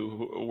 those of you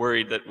who are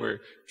worried that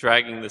we're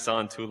dragging this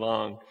on too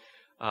long.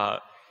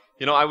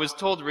 I was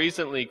told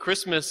recently,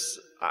 Christmas,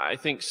 I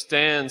think,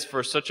 stands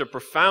for such a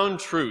profound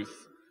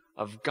truth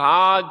of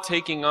God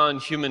taking on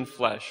human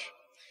flesh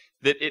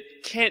that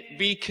it can't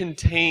be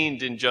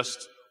contained in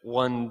just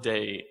one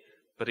day,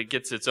 but it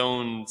gets its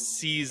own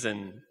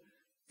season.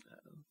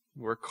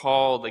 We're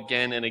called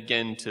again and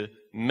again to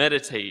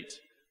meditate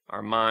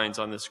our minds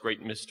on this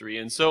great mystery.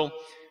 And so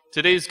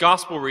today's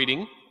gospel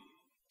reading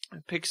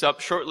picks up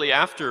shortly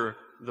after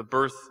the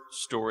birth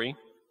story,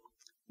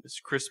 this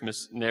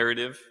Christmas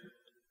narrative.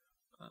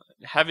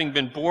 Having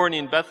been born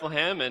in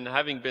Bethlehem and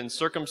having been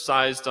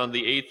circumcised on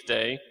the 8th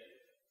day,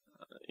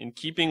 in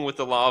keeping with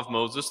the law of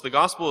Moses, the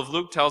Gospel of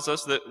Luke tells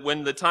us that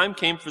when the time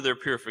came for their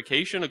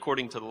purification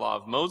according to the law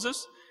of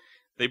Moses,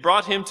 they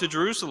brought him to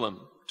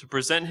Jerusalem to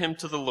present him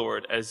to the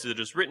Lord, as it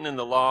is written in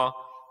the law,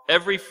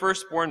 "Every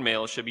firstborn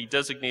male should be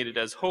designated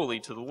as holy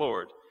to the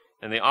Lord."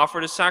 And they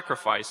offered a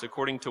sacrifice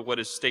according to what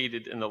is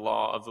stated in the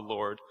law of the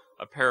Lord,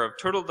 a pair of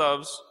turtle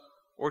doves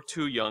or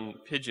 2 young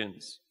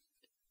pigeons.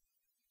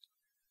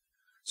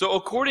 So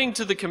according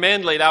to the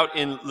command laid out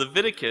in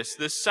Leviticus,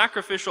 this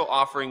sacrificial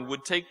offering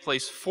would take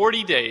place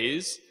 40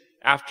 days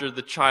after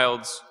the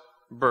child's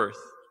birth.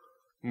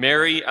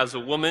 Mary, as a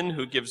woman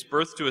who gives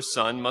birth to a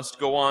son, must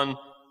go on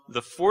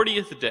the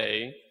 40th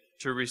day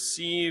to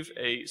receive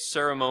a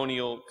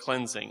ceremonial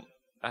cleansing.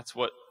 That's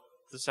what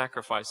the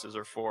sacrifices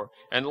are for.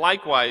 And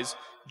likewise,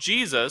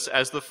 Jesus,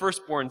 as the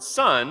firstborn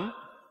son,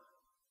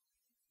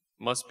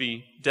 must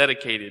be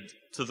dedicated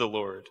to the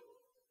Lord.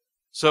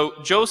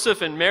 So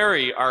Joseph and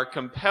Mary are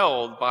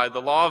compelled by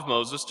the law of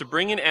Moses to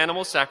bring an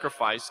animal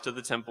sacrifice to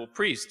the temple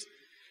priest.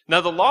 Now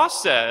the law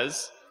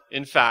says,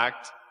 in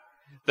fact,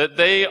 that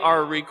they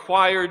are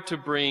required to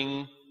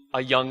bring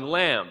a young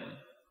lamb,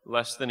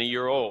 less than a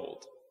year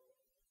old.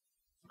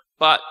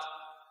 But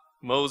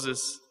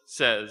Moses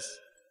says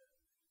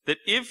that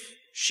if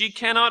she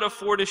cannot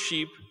afford a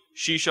sheep,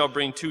 she shall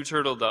bring 2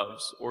 turtle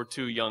doves or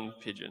 2 young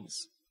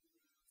pigeons.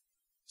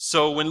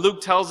 So when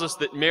Luke tells us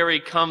that Mary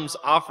comes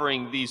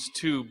offering these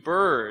 2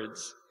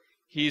 birds,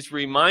 he's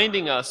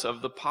reminding us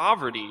of the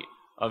poverty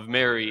of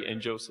Mary and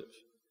Joseph,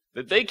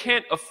 that they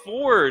can't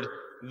afford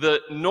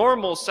the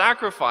normal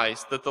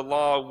sacrifice that the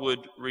law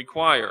would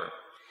require.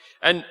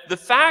 And the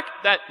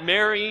fact that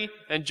Mary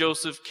and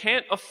Joseph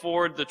can't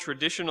afford the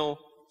traditional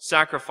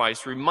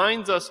sacrifice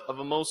reminds us of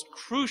a most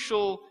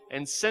crucial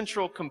and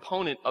central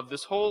component of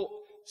this whole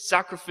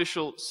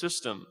sacrificial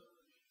system.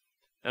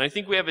 And I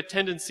think we have a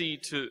tendency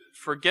to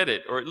forget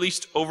it, or at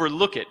least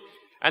overlook it.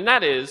 And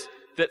that is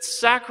that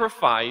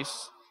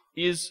sacrifice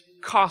is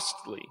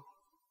costly.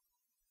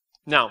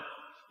 Now,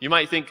 you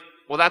might think,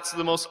 well, that's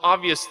the most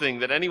obvious thing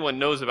that anyone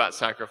knows about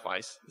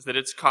sacrifice, is that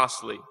it's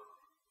costly.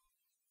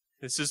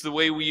 This is the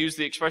way we use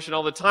the expression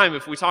all the time.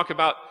 If we talk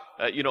about,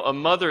 a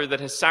mother that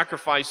has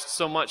sacrificed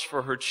so much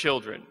for her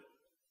children,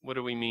 what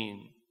do we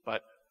mean?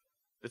 But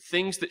the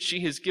things that she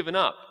has given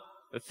up,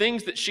 the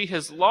things that she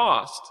has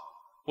lost,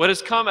 what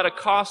has come at a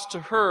cost to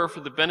her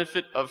for the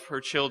benefit of her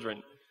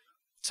children.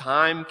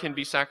 Time can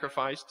be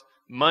sacrificed.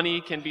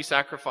 Money can be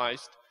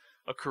sacrificed.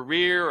 A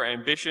career or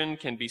ambition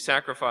can be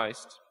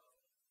sacrificed.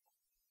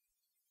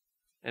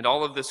 And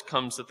all of this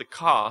comes at the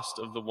cost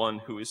of the one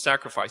who is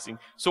sacrificing.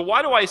 So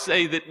why do I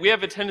say that we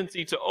have a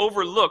tendency to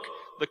overlook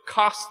the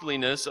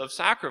costliness of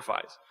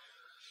sacrifice?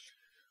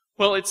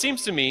 Well, it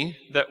seems to me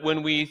that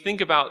when we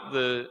think about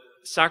the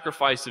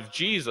sacrifice of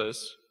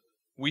Jesus,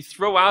 we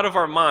throw out of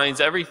our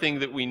minds everything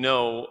that we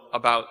know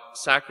about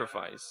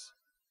sacrifice.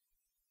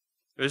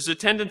 There's a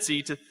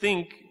tendency to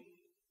think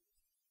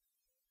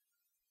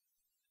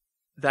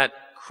that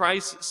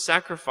Christ's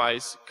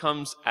sacrifice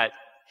comes at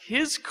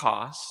his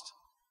cost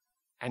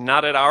and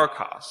not at our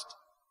cost.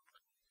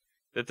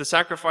 That the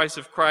sacrifice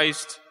of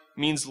Christ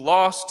means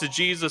loss to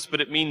Jesus,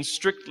 but it means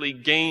strictly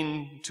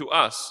gain to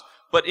us.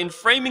 But in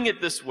framing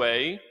it this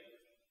way,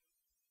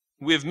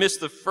 we have missed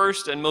the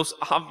first and most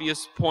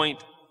obvious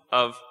point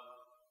of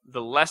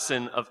the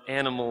lesson of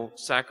animal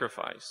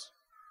sacrifice,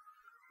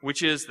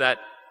 which is that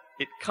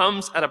it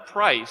comes at a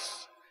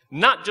price,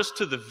 not just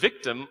to the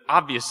victim,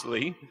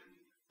 obviously,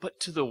 but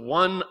to the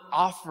one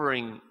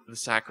offering the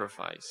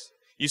sacrifice.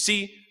 You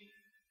see,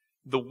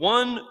 the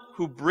one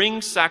who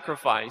brings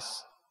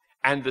sacrifice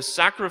and the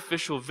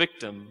sacrificial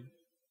victim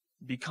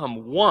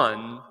become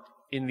one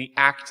in the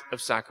act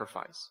of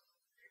sacrifice.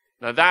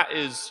 Now that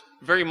is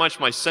very much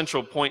my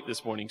central point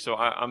this morning, so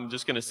I'm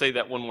just going to say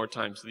that one more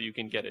time so that you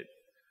can get it.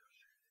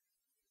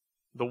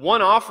 The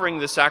one offering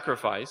the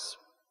sacrifice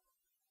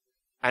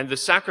and the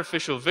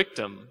sacrificial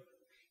victim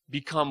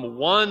become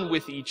one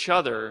with each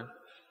other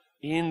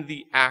in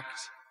the act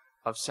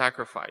of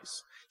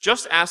sacrifice.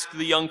 Just ask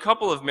the young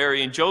couple of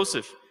Mary and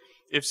Joseph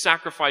if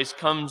sacrifice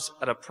comes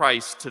at a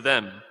price to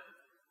them.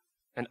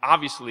 And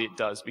obviously it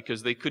does,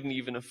 because they couldn't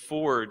even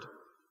afford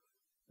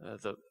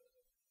the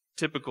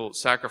typical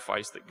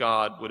sacrifice that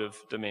God would have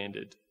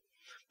demanded.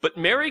 But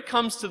Mary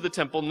comes to the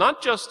temple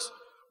not just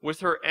with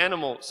her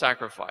animal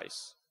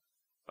sacrifice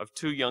of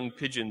 2 young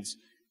pigeons.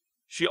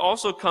 She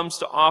also comes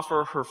to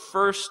offer her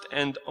first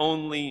and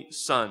only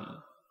son.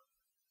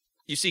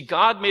 You see,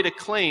 God made a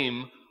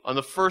claim on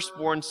the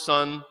firstborn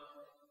son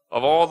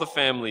of all the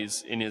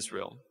families in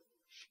Israel.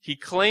 He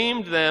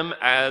claimed them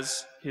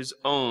as his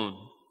own,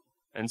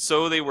 and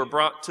so they were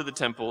brought to the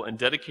temple and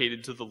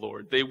dedicated to the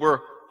Lord. They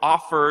were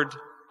offered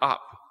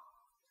up.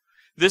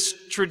 This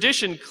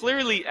tradition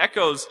clearly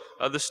echoes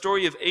the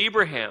story of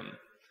Abraham,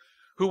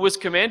 who was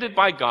commanded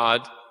by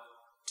God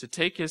to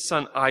take his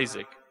son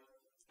Isaac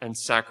and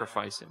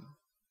sacrifice him.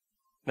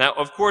 Now,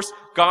 of course,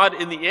 God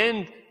in the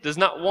end does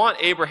not want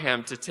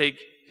Abraham to take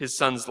his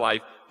son's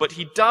life, but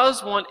he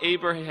does want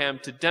Abraham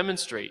to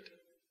demonstrate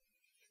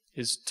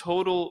his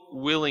total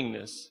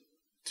willingness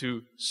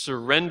to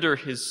surrender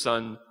his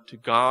son to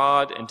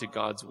God and to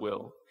God's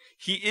will.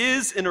 He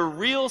is, in a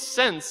real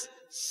sense,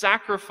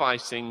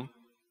 sacrificing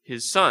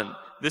his son.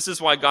 This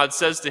is why God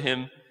says to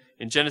him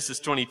in Genesis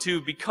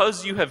 22,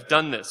 "Because you have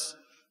done this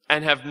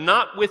and have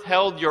not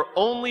withheld your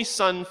only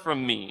son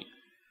from me,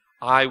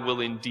 I will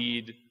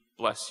indeed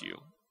bless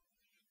you."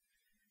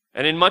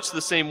 And in much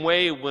the same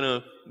way, when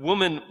a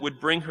woman would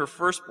bring her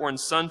firstborn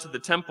son to the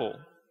temple,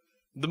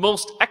 the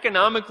most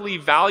economically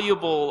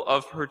valuable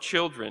of her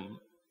children,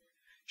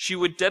 she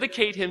would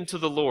dedicate him to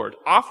the Lord,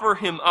 offer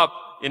him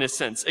up in a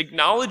sense,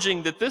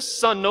 acknowledging that this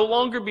son no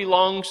longer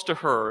belongs to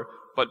her,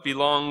 but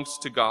belongs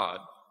to God.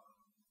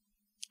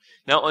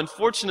 Now,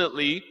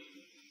 unfortunately,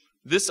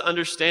 this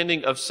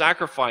understanding of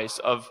sacrifice,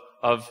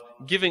 of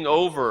giving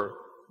over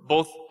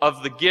both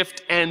of the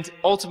gift and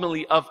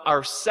ultimately of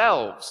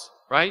ourselves,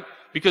 right?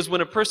 Because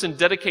when a person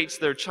dedicates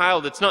their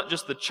child, it's not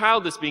just the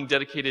child that's being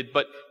dedicated,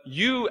 but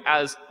you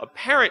as a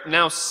parent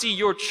now see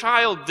your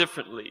child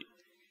differently.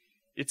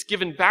 It's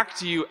given back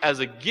to you as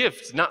a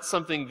gift, not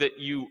something that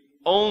you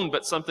own,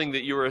 but something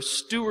that you're a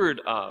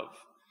steward of.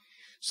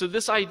 So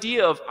this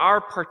idea of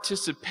our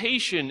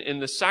participation in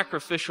the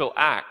sacrificial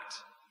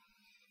act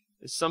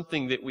is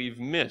something that we've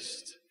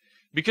missed,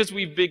 because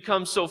we've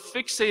become so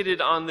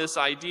fixated on this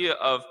idea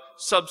of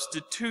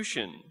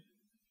substitution,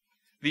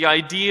 the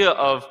idea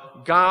of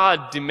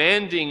God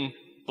demanding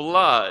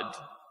blood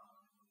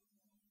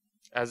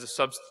as a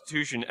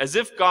substitution, as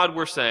if God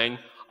were saying,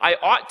 I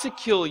ought to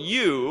kill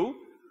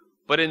you,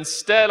 but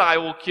instead I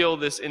will kill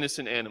this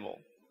innocent animal.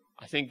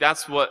 I think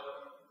that's what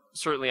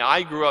certainly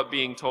I grew up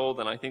being told,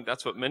 and I think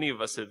that's what many of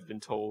us have been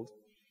told.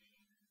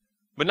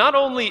 But not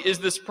only is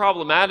this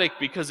problematic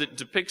because it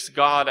depicts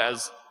God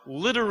as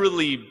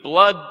literally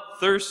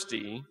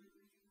bloodthirsty,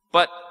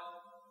 but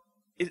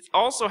it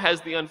also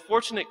has the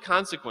unfortunate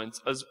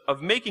consequence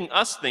of making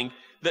us think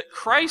that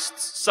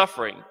Christ's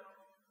suffering,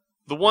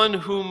 the one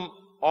whom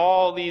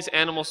all these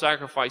animal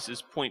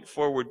sacrifices point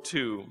forward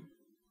to,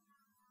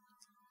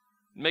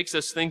 makes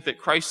us think that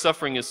Christ's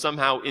suffering is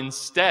somehow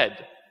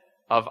instead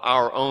of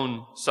our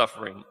own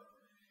suffering,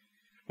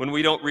 when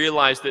we don't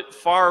realize that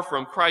far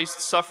from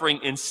Christ's suffering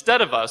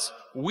instead of us,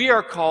 we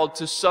are called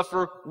to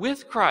suffer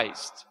with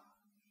Christ.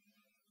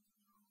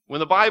 When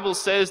the Bible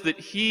says that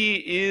He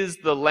is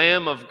the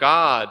Lamb of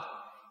God,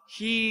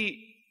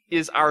 He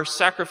is our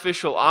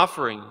sacrificial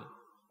offering.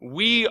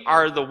 We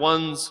are the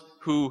ones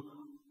who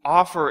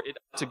offer it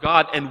to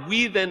God, and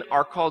we then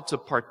are called to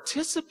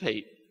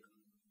participate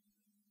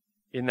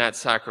in that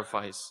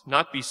sacrifice,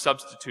 not be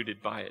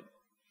substituted by it.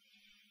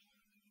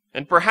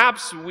 And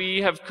perhaps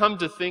we have come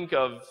to think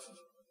of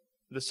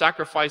the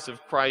sacrifice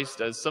of Christ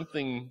as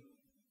something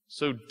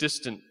so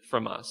distant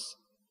from us,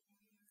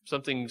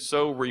 something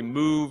so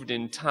removed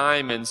in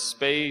time and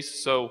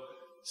space, so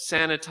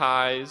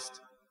sanitized,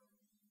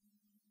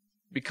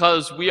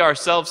 because we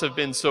ourselves have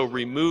been so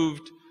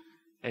removed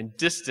and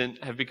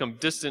distant, have become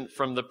distant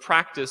from the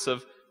practice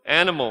of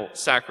animal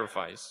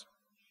sacrifice.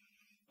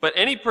 But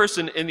any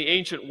person in the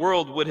ancient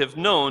world would have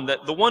known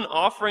that the one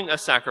offering a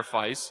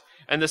sacrifice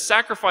and the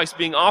sacrifice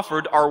being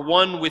offered are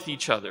one with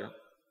each other.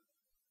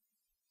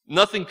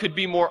 Nothing could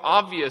be more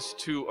obvious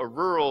to a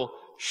rural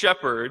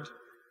shepherd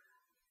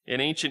in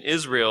ancient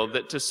Israel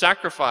that to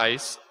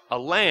sacrifice a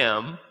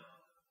lamb,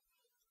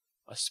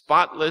 a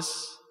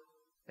spotless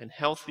and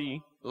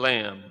healthy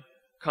lamb,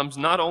 comes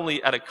not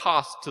only at a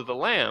cost to the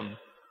lamb,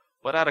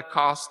 but at a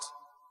cost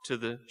to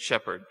the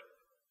shepherd.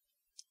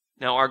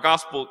 Now our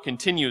gospel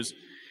continues.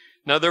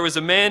 Now there was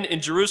a man in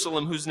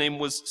Jerusalem whose name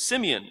was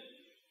Simeon.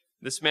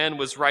 This man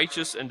was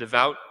righteous and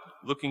devout,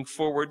 looking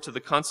forward to the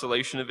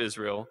consolation of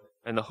Israel,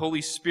 and the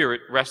Holy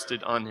Spirit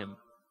rested on him.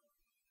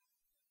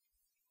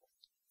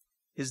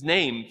 His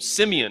name,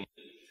 Simeon,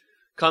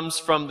 comes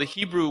from the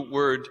Hebrew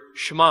word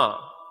Shema,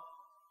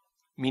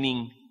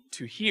 meaning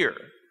to hear.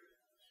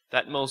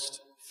 That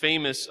most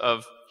famous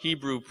of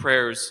Hebrew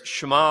prayers,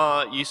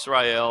 Shema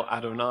Yisrael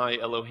Adonai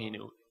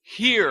Eloheinu.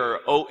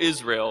 Hear, O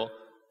Israel,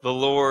 the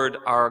Lord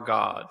our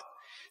God.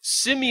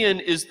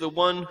 Simeon is the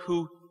one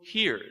who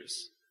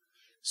hears.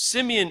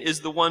 Simeon is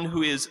the one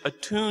who is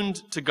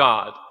attuned to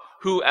God,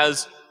 who,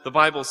 as the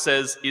Bible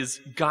says, is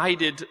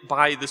guided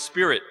by the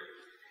Spirit.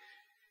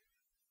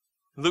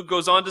 Luke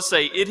goes on to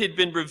say, it had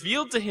been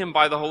revealed to him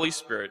by the Holy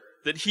Spirit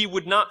that he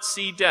would not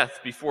see death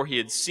before he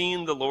had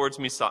seen the Lord's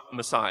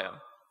Messiah.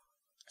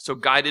 So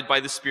guided by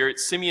the Spirit,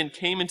 Simeon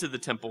came into the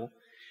temple,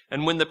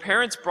 and when the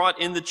parents brought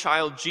in the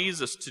child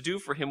Jesus to do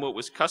for him what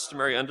was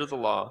customary under the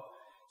law,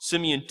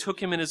 Simeon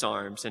took him in his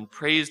arms and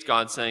praised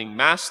God, saying,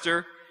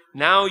 Master,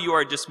 now you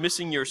are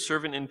dismissing your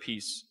servant in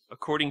peace,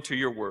 according to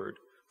your word.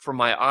 For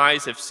my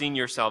eyes have seen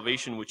your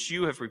salvation, which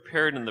you have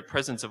prepared in the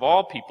presence of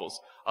all peoples,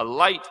 a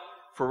light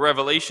for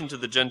revelation to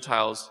the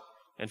Gentiles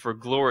and for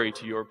glory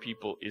to your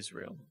people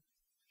Israel.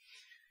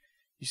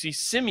 You see,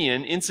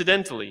 Simeon,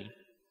 incidentally,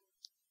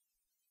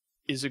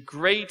 is a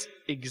great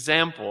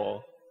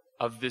example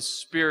of this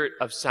spirit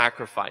of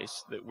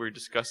sacrifice that we're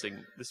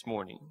discussing this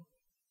morning.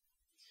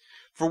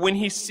 For when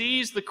he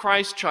sees the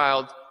Christ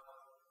child,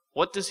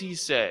 what does he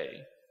say?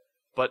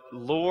 But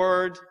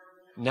Lord,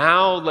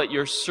 now let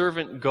your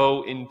servant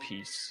go in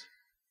peace.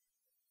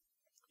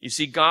 You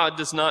see, God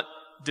does not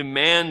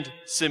demand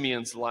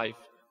Simeon's life,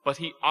 but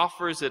he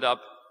offers it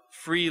up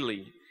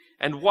freely.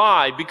 And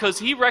why? Because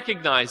he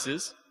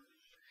recognizes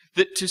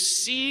that to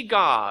see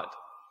God,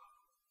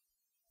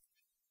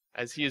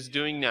 as he is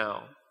doing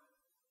now,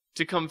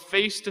 to come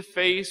face to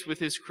face with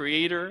his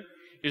Creator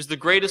is the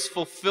greatest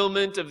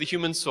fulfillment of the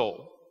human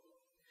soul.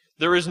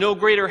 There is no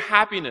greater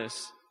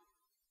happiness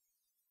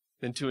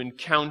than to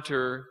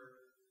encounter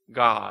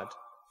God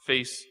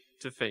face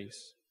to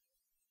face.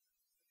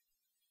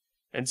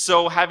 And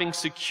so, having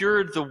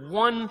secured the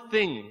one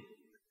thing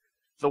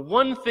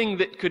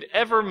that could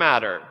ever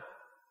matter,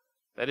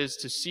 that is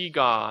to see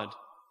God,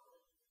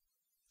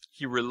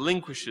 he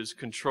relinquishes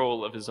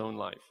control of his own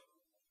life.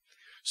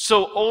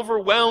 So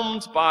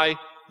overwhelmed by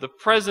the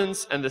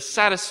presence and the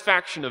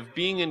satisfaction of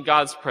being in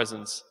God's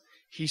presence,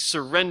 he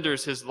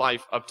surrenders his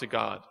life up to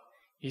God.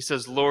 He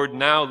says, Lord,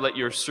 now let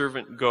your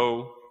servant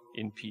go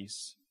in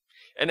peace.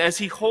 And as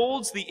he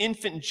holds the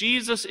infant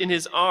Jesus in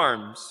his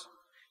arms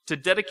to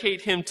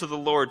dedicate him to the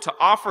Lord, to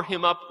offer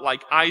him up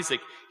like Isaac,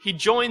 he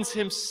joins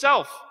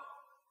himself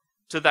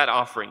to that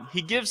offering.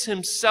 He gives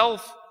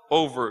himself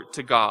over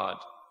to God.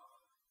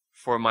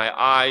 For my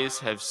eyes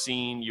have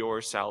seen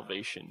your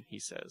salvation, he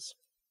says.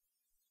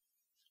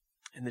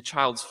 And the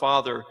child's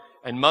father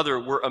and mother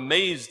were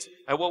amazed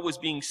at what was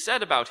being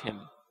said about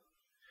him.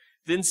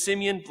 Then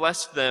Simeon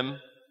blessed them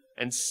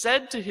and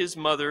said to his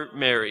mother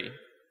Mary,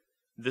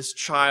 this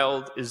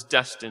child is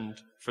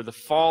destined for the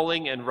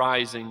falling and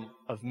rising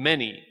of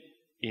many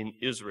in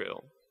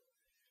Israel.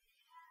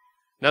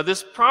 Now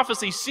this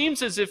prophecy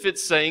seems as if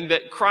it's saying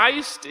that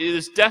Christ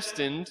is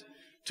destined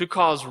to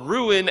cause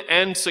ruin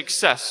and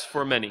success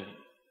for many.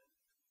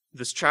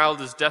 This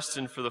child is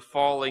destined for the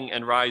falling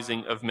and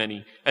rising of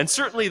many. And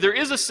certainly there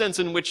is a sense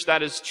in which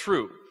that is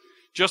true.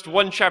 Just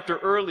one chapter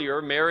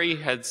earlier, Mary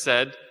had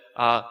said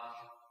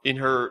in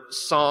her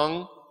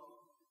song,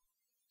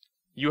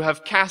 You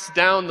have cast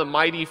down the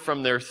mighty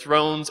from their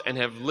thrones and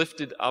have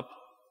lifted up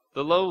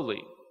the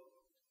lowly.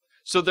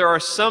 So there are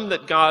some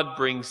that God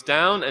brings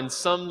down and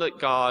some that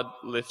God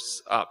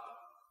lifts up.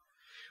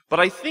 But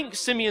I think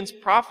Simeon's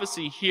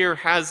prophecy here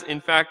has,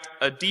 in fact,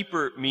 a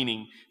deeper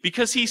meaning,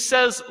 because he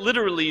says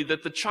literally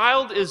that the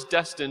child is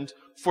destined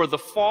for the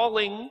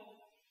falling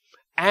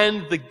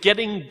and the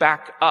getting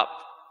back up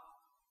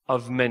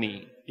of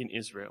many in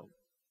Israel.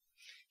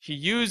 He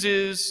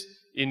uses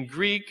in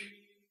Greek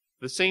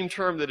the same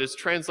term that is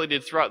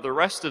translated throughout the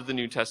rest of the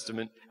New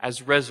Testament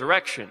as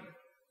resurrection.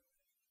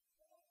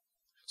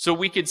 So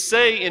we could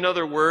say, in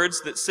other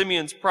words, that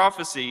Simeon's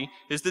prophecy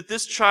is that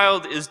this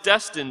child is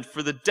destined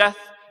for the death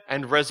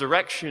and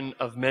resurrection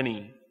of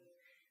many.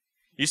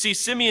 You see,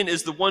 Simeon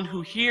is the one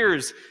who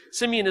hears.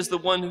 Simeon is the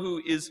one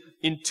who is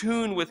in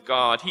tune with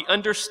God. He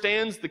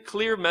understands the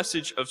clear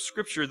message of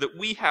Scripture that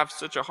we have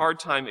such a hard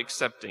time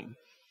accepting,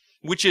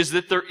 which is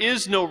that there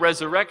is no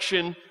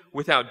resurrection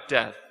without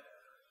death.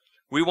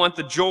 We want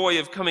the joy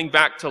of coming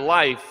back to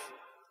life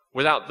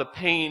without the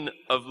pain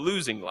of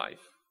losing life.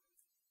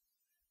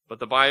 But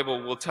the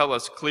Bible will tell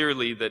us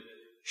clearly that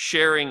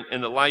sharing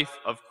in the life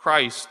of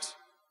Christ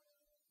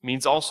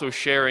means also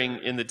sharing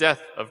in the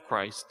death of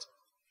Christ.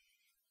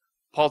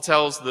 Paul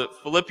tells the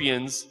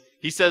Philippians,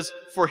 he says,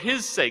 for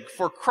his sake,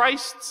 for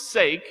Christ's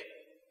sake,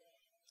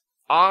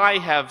 I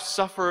have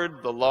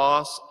suffered the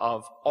loss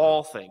of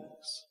all things.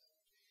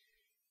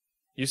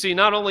 You see,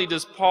 not only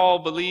does Paul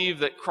believe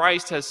that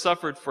Christ has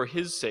suffered for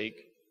his sake,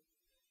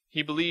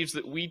 he believes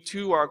that we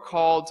too are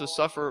called to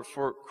suffer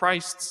for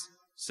Christ's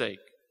sake.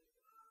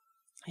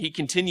 He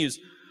continues,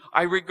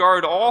 I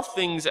regard all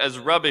things as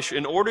rubbish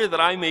in order that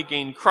I may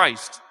gain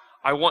Christ.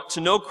 I want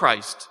to know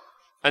Christ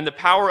and the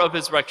power of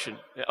his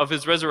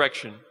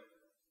resurrection.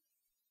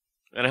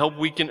 And I hope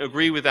we can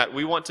agree with that.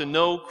 We want to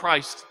know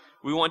Christ.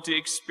 We want to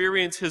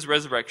experience his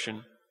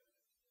resurrection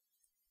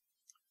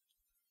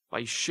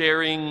by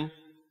sharing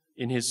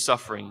in his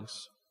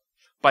sufferings,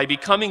 by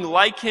becoming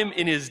like him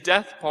in his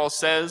death, Paul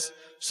says,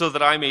 so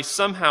that I may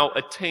somehow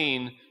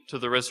attain to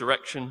the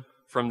resurrection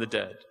from the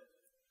dead.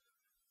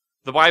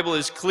 The Bible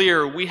is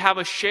clear. We have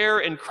a share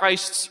in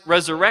Christ's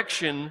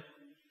resurrection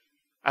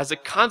as a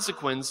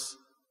consequence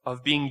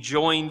of being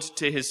joined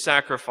to his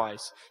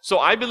sacrifice. So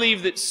I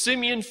believe that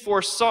Simeon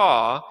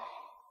foresaw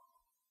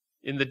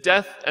in the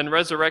death and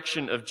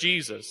resurrection of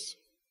Jesus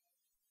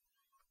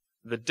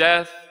the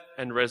death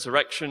and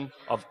resurrection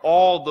of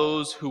all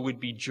those who would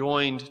be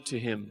joined to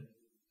him,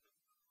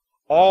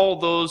 all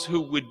those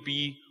who would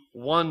be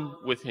one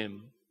with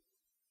him.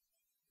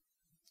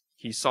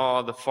 He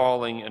saw the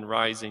falling and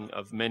rising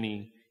of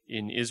many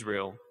in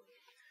Israel.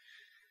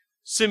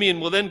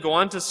 Simeon will then go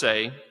on to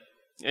say,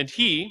 and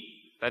he,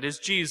 that is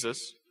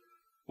Jesus,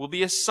 will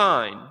be a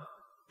sign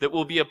that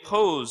will be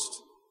opposed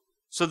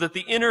so that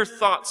the inner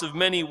thoughts of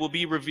many will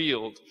be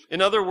revealed.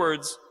 In other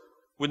words,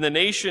 when the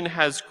nation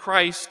has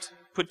Christ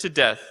put to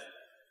death,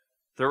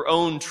 their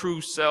own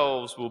true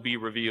selves will be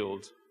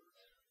revealed.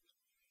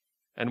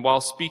 And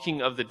while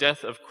speaking of the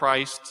death of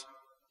Christ,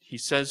 he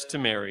says to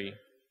Mary,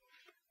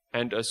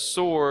 and a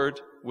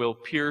sword will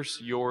pierce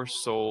your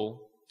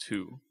soul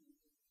too.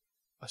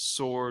 A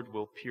sword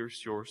will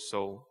pierce your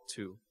soul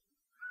too.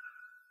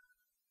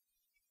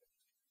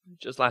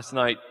 Just last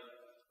night,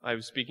 I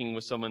was speaking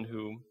with someone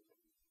who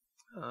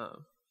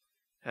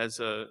has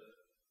a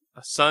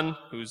son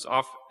who's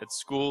off at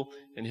school,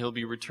 and he'll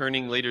be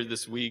returning later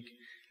this week,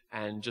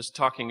 and just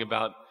talking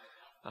about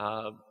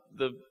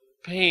the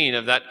pain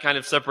of that kind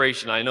of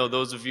separation. I know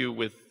those of you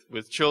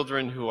with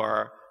children who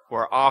are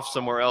off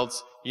somewhere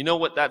else, you know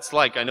what that's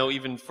like. I know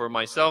even for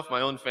myself,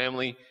 my own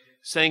family,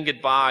 saying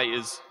goodbye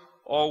is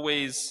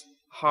always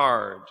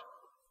hard.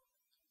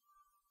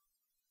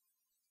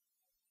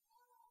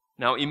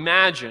 Now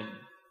imagine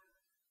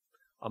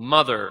a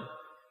mother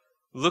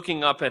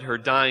looking up at her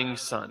dying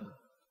son.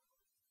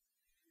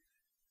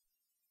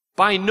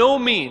 By no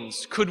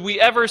means could we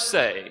ever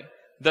say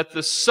that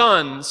the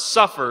son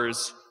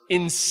suffers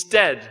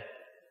instead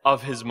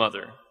of his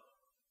mother.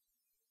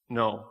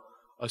 No,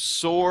 a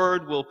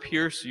sword will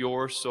pierce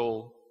your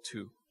soul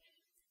too.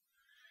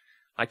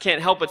 I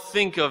can't help but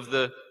think of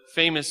the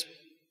famous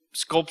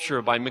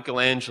sculpture by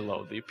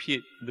Michelangelo, the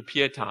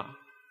Pietà,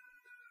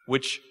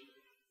 which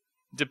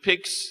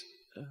depicts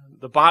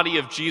the body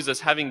of Jesus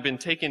having been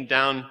taken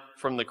down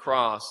from the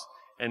cross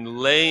and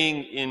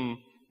laying in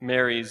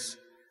Mary's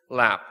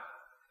lap.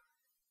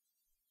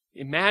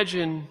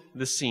 Imagine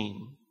the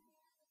scene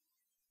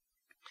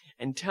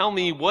and tell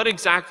me what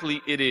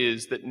exactly it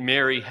is that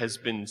Mary has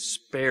been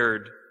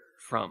spared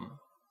from.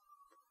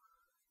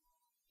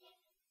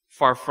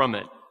 Far from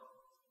it.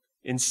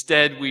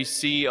 Instead, we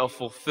see a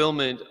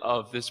fulfillment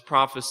of this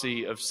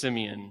prophecy of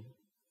Simeon.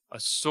 A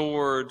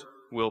sword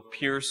will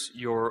pierce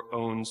your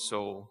own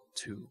soul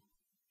too.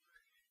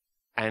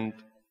 And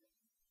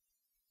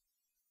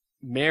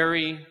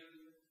Mary,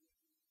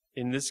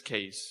 in this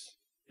case,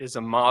 is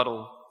a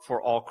model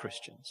for all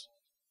Christians.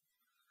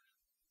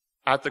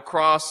 At the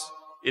cross,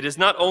 it is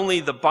not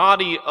only the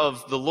body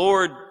of the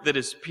Lord that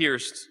is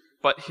pierced,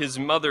 but his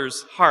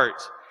mother's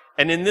heart.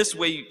 And in this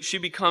way, she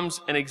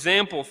becomes an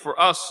example for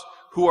us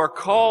who are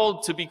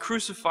called to be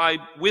crucified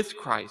with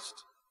Christ.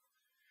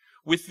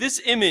 With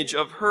this image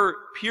of her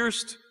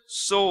pierced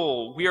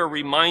soul, we are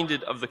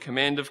reminded of the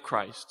command of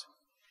Christ.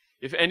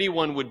 If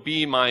anyone would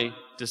be my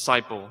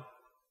disciple,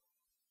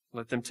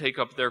 let them take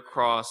up their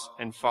cross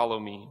and follow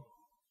me.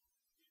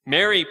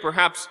 Mary,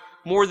 perhaps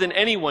more than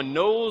anyone,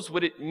 knows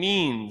what it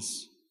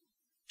means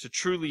to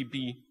truly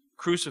be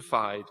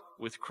crucified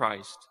with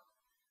Christ.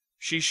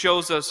 She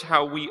shows us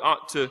how we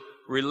ought to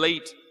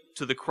relate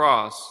to the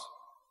cross,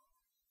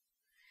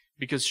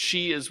 because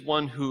she is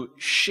one who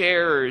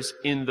shares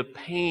in the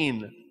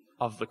pain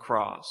of the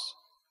cross,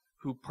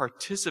 who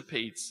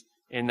participates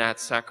in that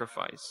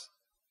sacrifice.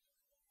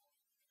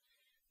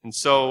 And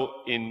so,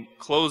 in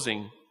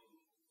closing,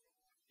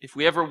 if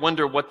we ever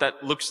wonder what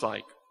that looks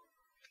like,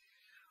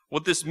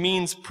 what this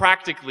means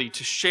practically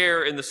to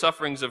share in the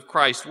sufferings of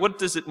Christ, what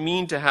does it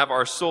mean to have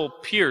our soul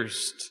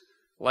pierced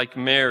like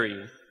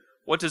Mary?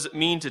 What does it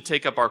mean to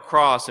take up our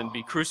cross and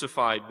be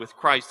crucified with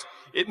Christ?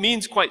 It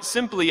means quite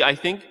simply, I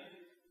think,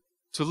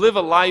 to live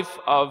a life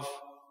of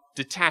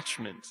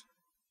detachment,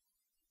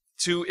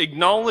 to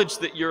acknowledge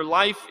that your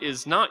life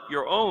is not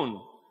your own,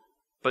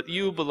 but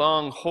you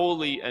belong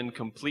wholly and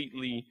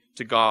completely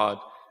to God.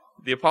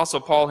 The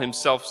Apostle Paul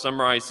himself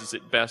summarizes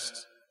it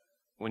best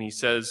when he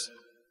says,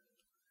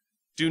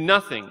 "Do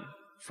nothing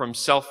from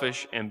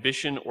selfish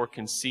ambition or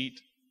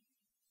conceit,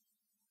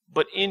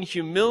 but in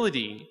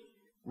humility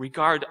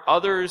regard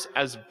others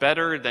as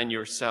better than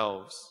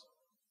yourselves.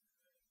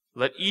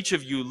 Let each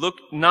of you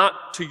look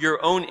not to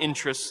your own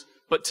interests,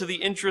 but to the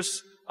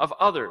interests of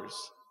others.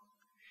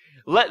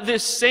 Let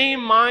this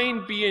same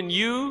mind be in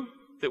you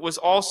that was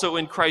also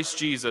in Christ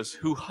Jesus,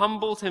 who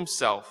humbled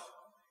himself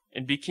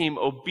and became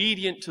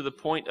obedient to the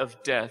point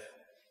of death,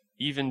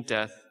 even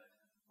death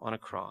on a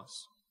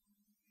cross."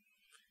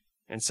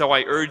 And so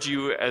I urge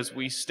you, as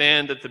we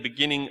stand at the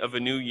beginning of a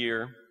new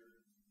year,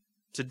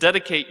 to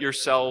dedicate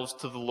yourselves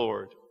to the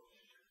Lord,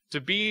 to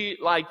be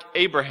like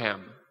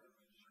Abraham,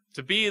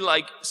 to be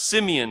like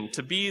Simeon,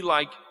 to be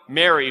like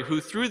Mary,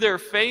 who through their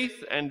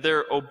faith and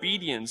their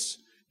obedience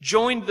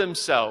joined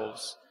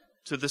themselves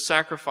to the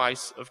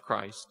sacrifice of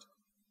Christ.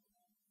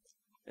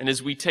 And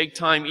as we take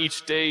time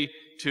each day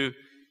to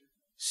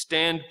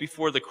stand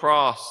before the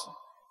cross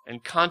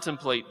and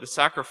contemplate the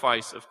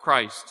sacrifice of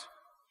Christ,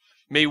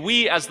 may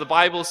we, as the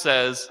Bible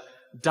says,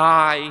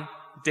 die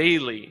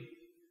daily.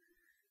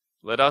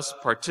 Let us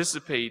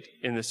participate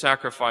in the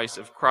sacrifice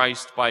of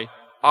Christ by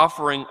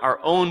offering our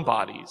own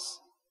bodies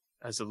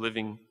as a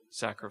living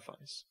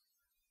sacrifice.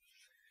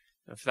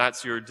 If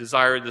that's your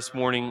desire this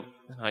morning,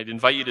 I'd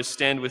invite you to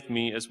stand with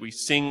me as we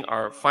sing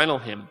our final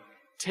hymn,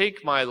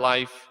 "Take My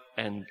Life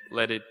and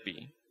Let It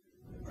Be."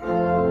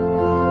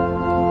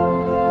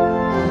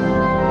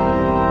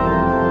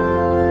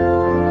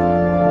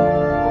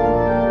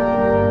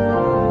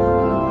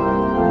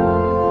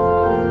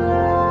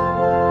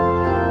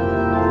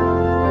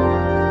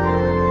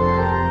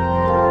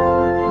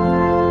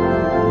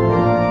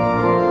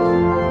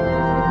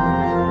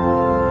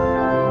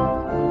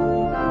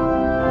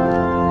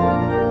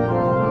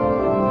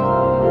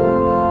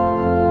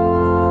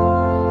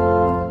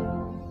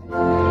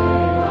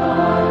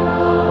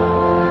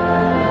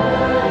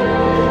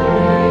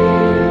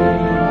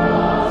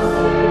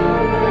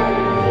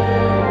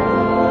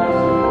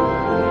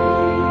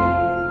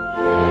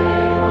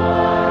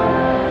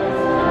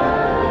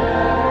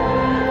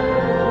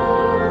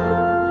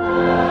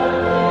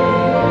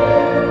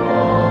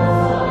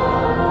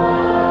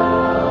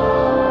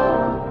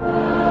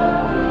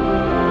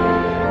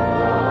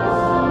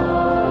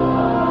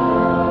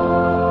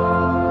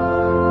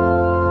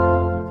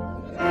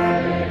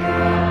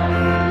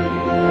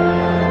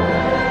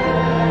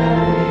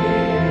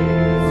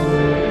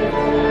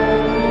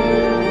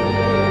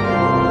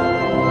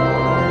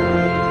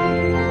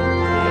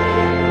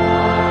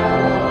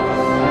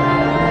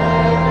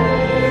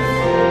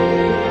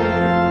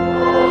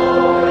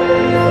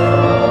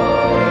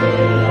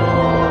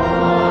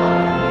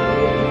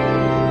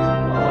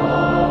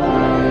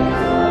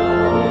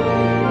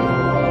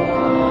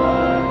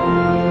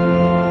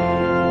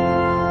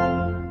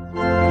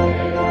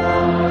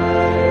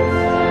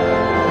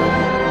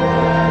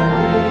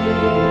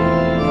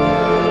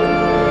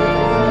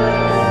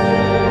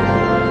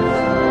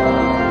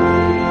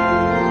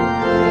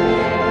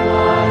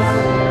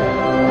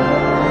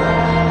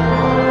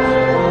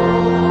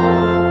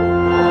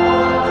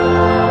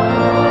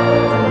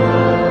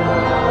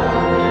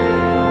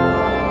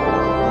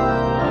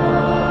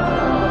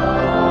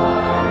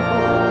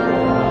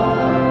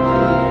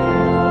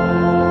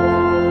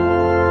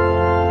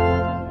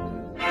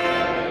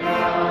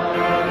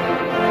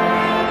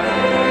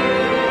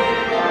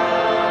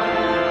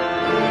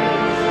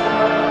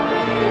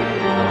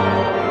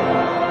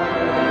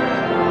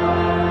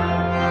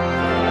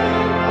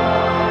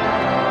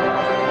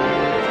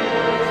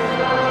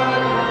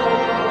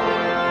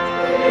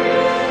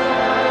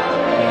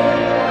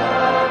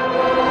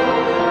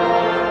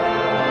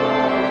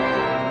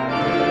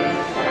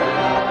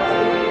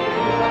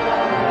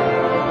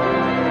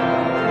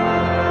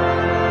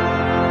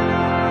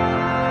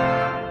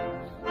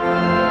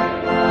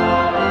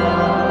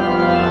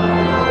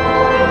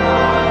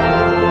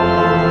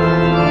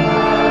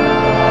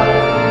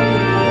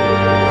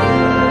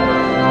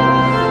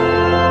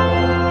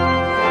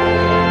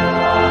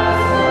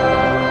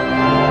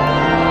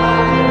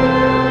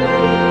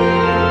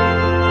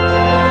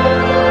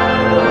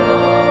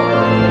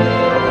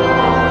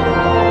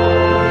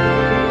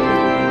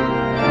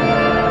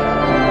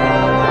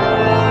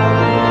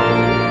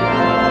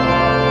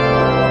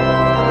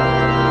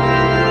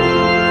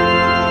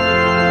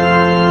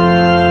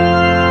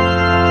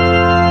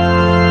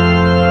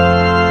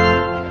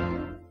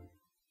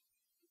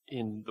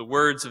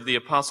 the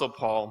Apostle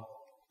Paul,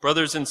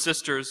 brothers and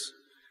sisters,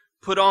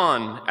 put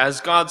on, as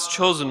God's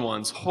chosen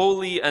ones,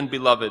 holy and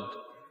beloved,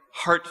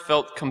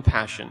 heartfelt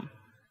compassion,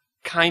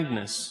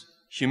 kindness,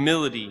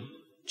 humility,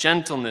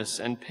 gentleness,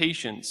 and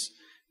patience,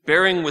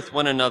 bearing with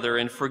one another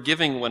and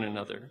forgiving one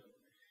another.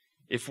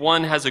 If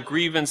one has a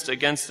grievance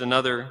against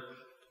another,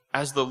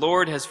 as the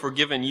Lord has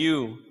forgiven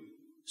you,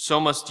 so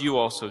must you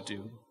also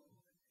do.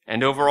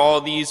 And over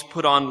all these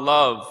put on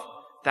love,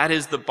 that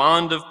is the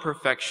bond of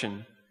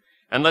perfection.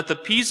 And let the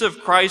peace of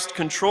Christ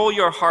control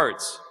your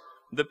hearts,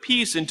 the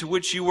peace into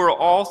which you were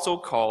also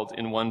called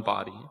in one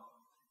body.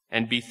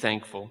 And be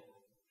thankful.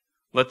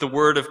 Let the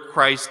word of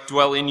Christ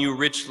dwell in you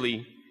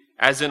richly,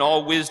 as in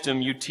all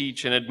wisdom you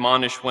teach and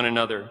admonish one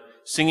another,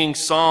 singing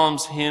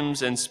psalms,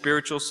 hymns, and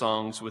spiritual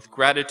songs with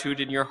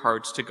gratitude in your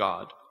hearts to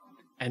God.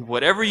 And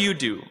whatever you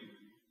do,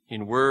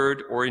 in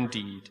word or in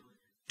deed,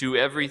 do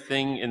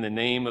everything in the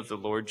name of the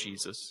Lord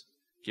Jesus,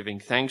 giving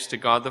thanks to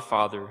God the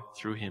Father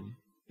through him.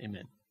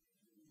 Amen.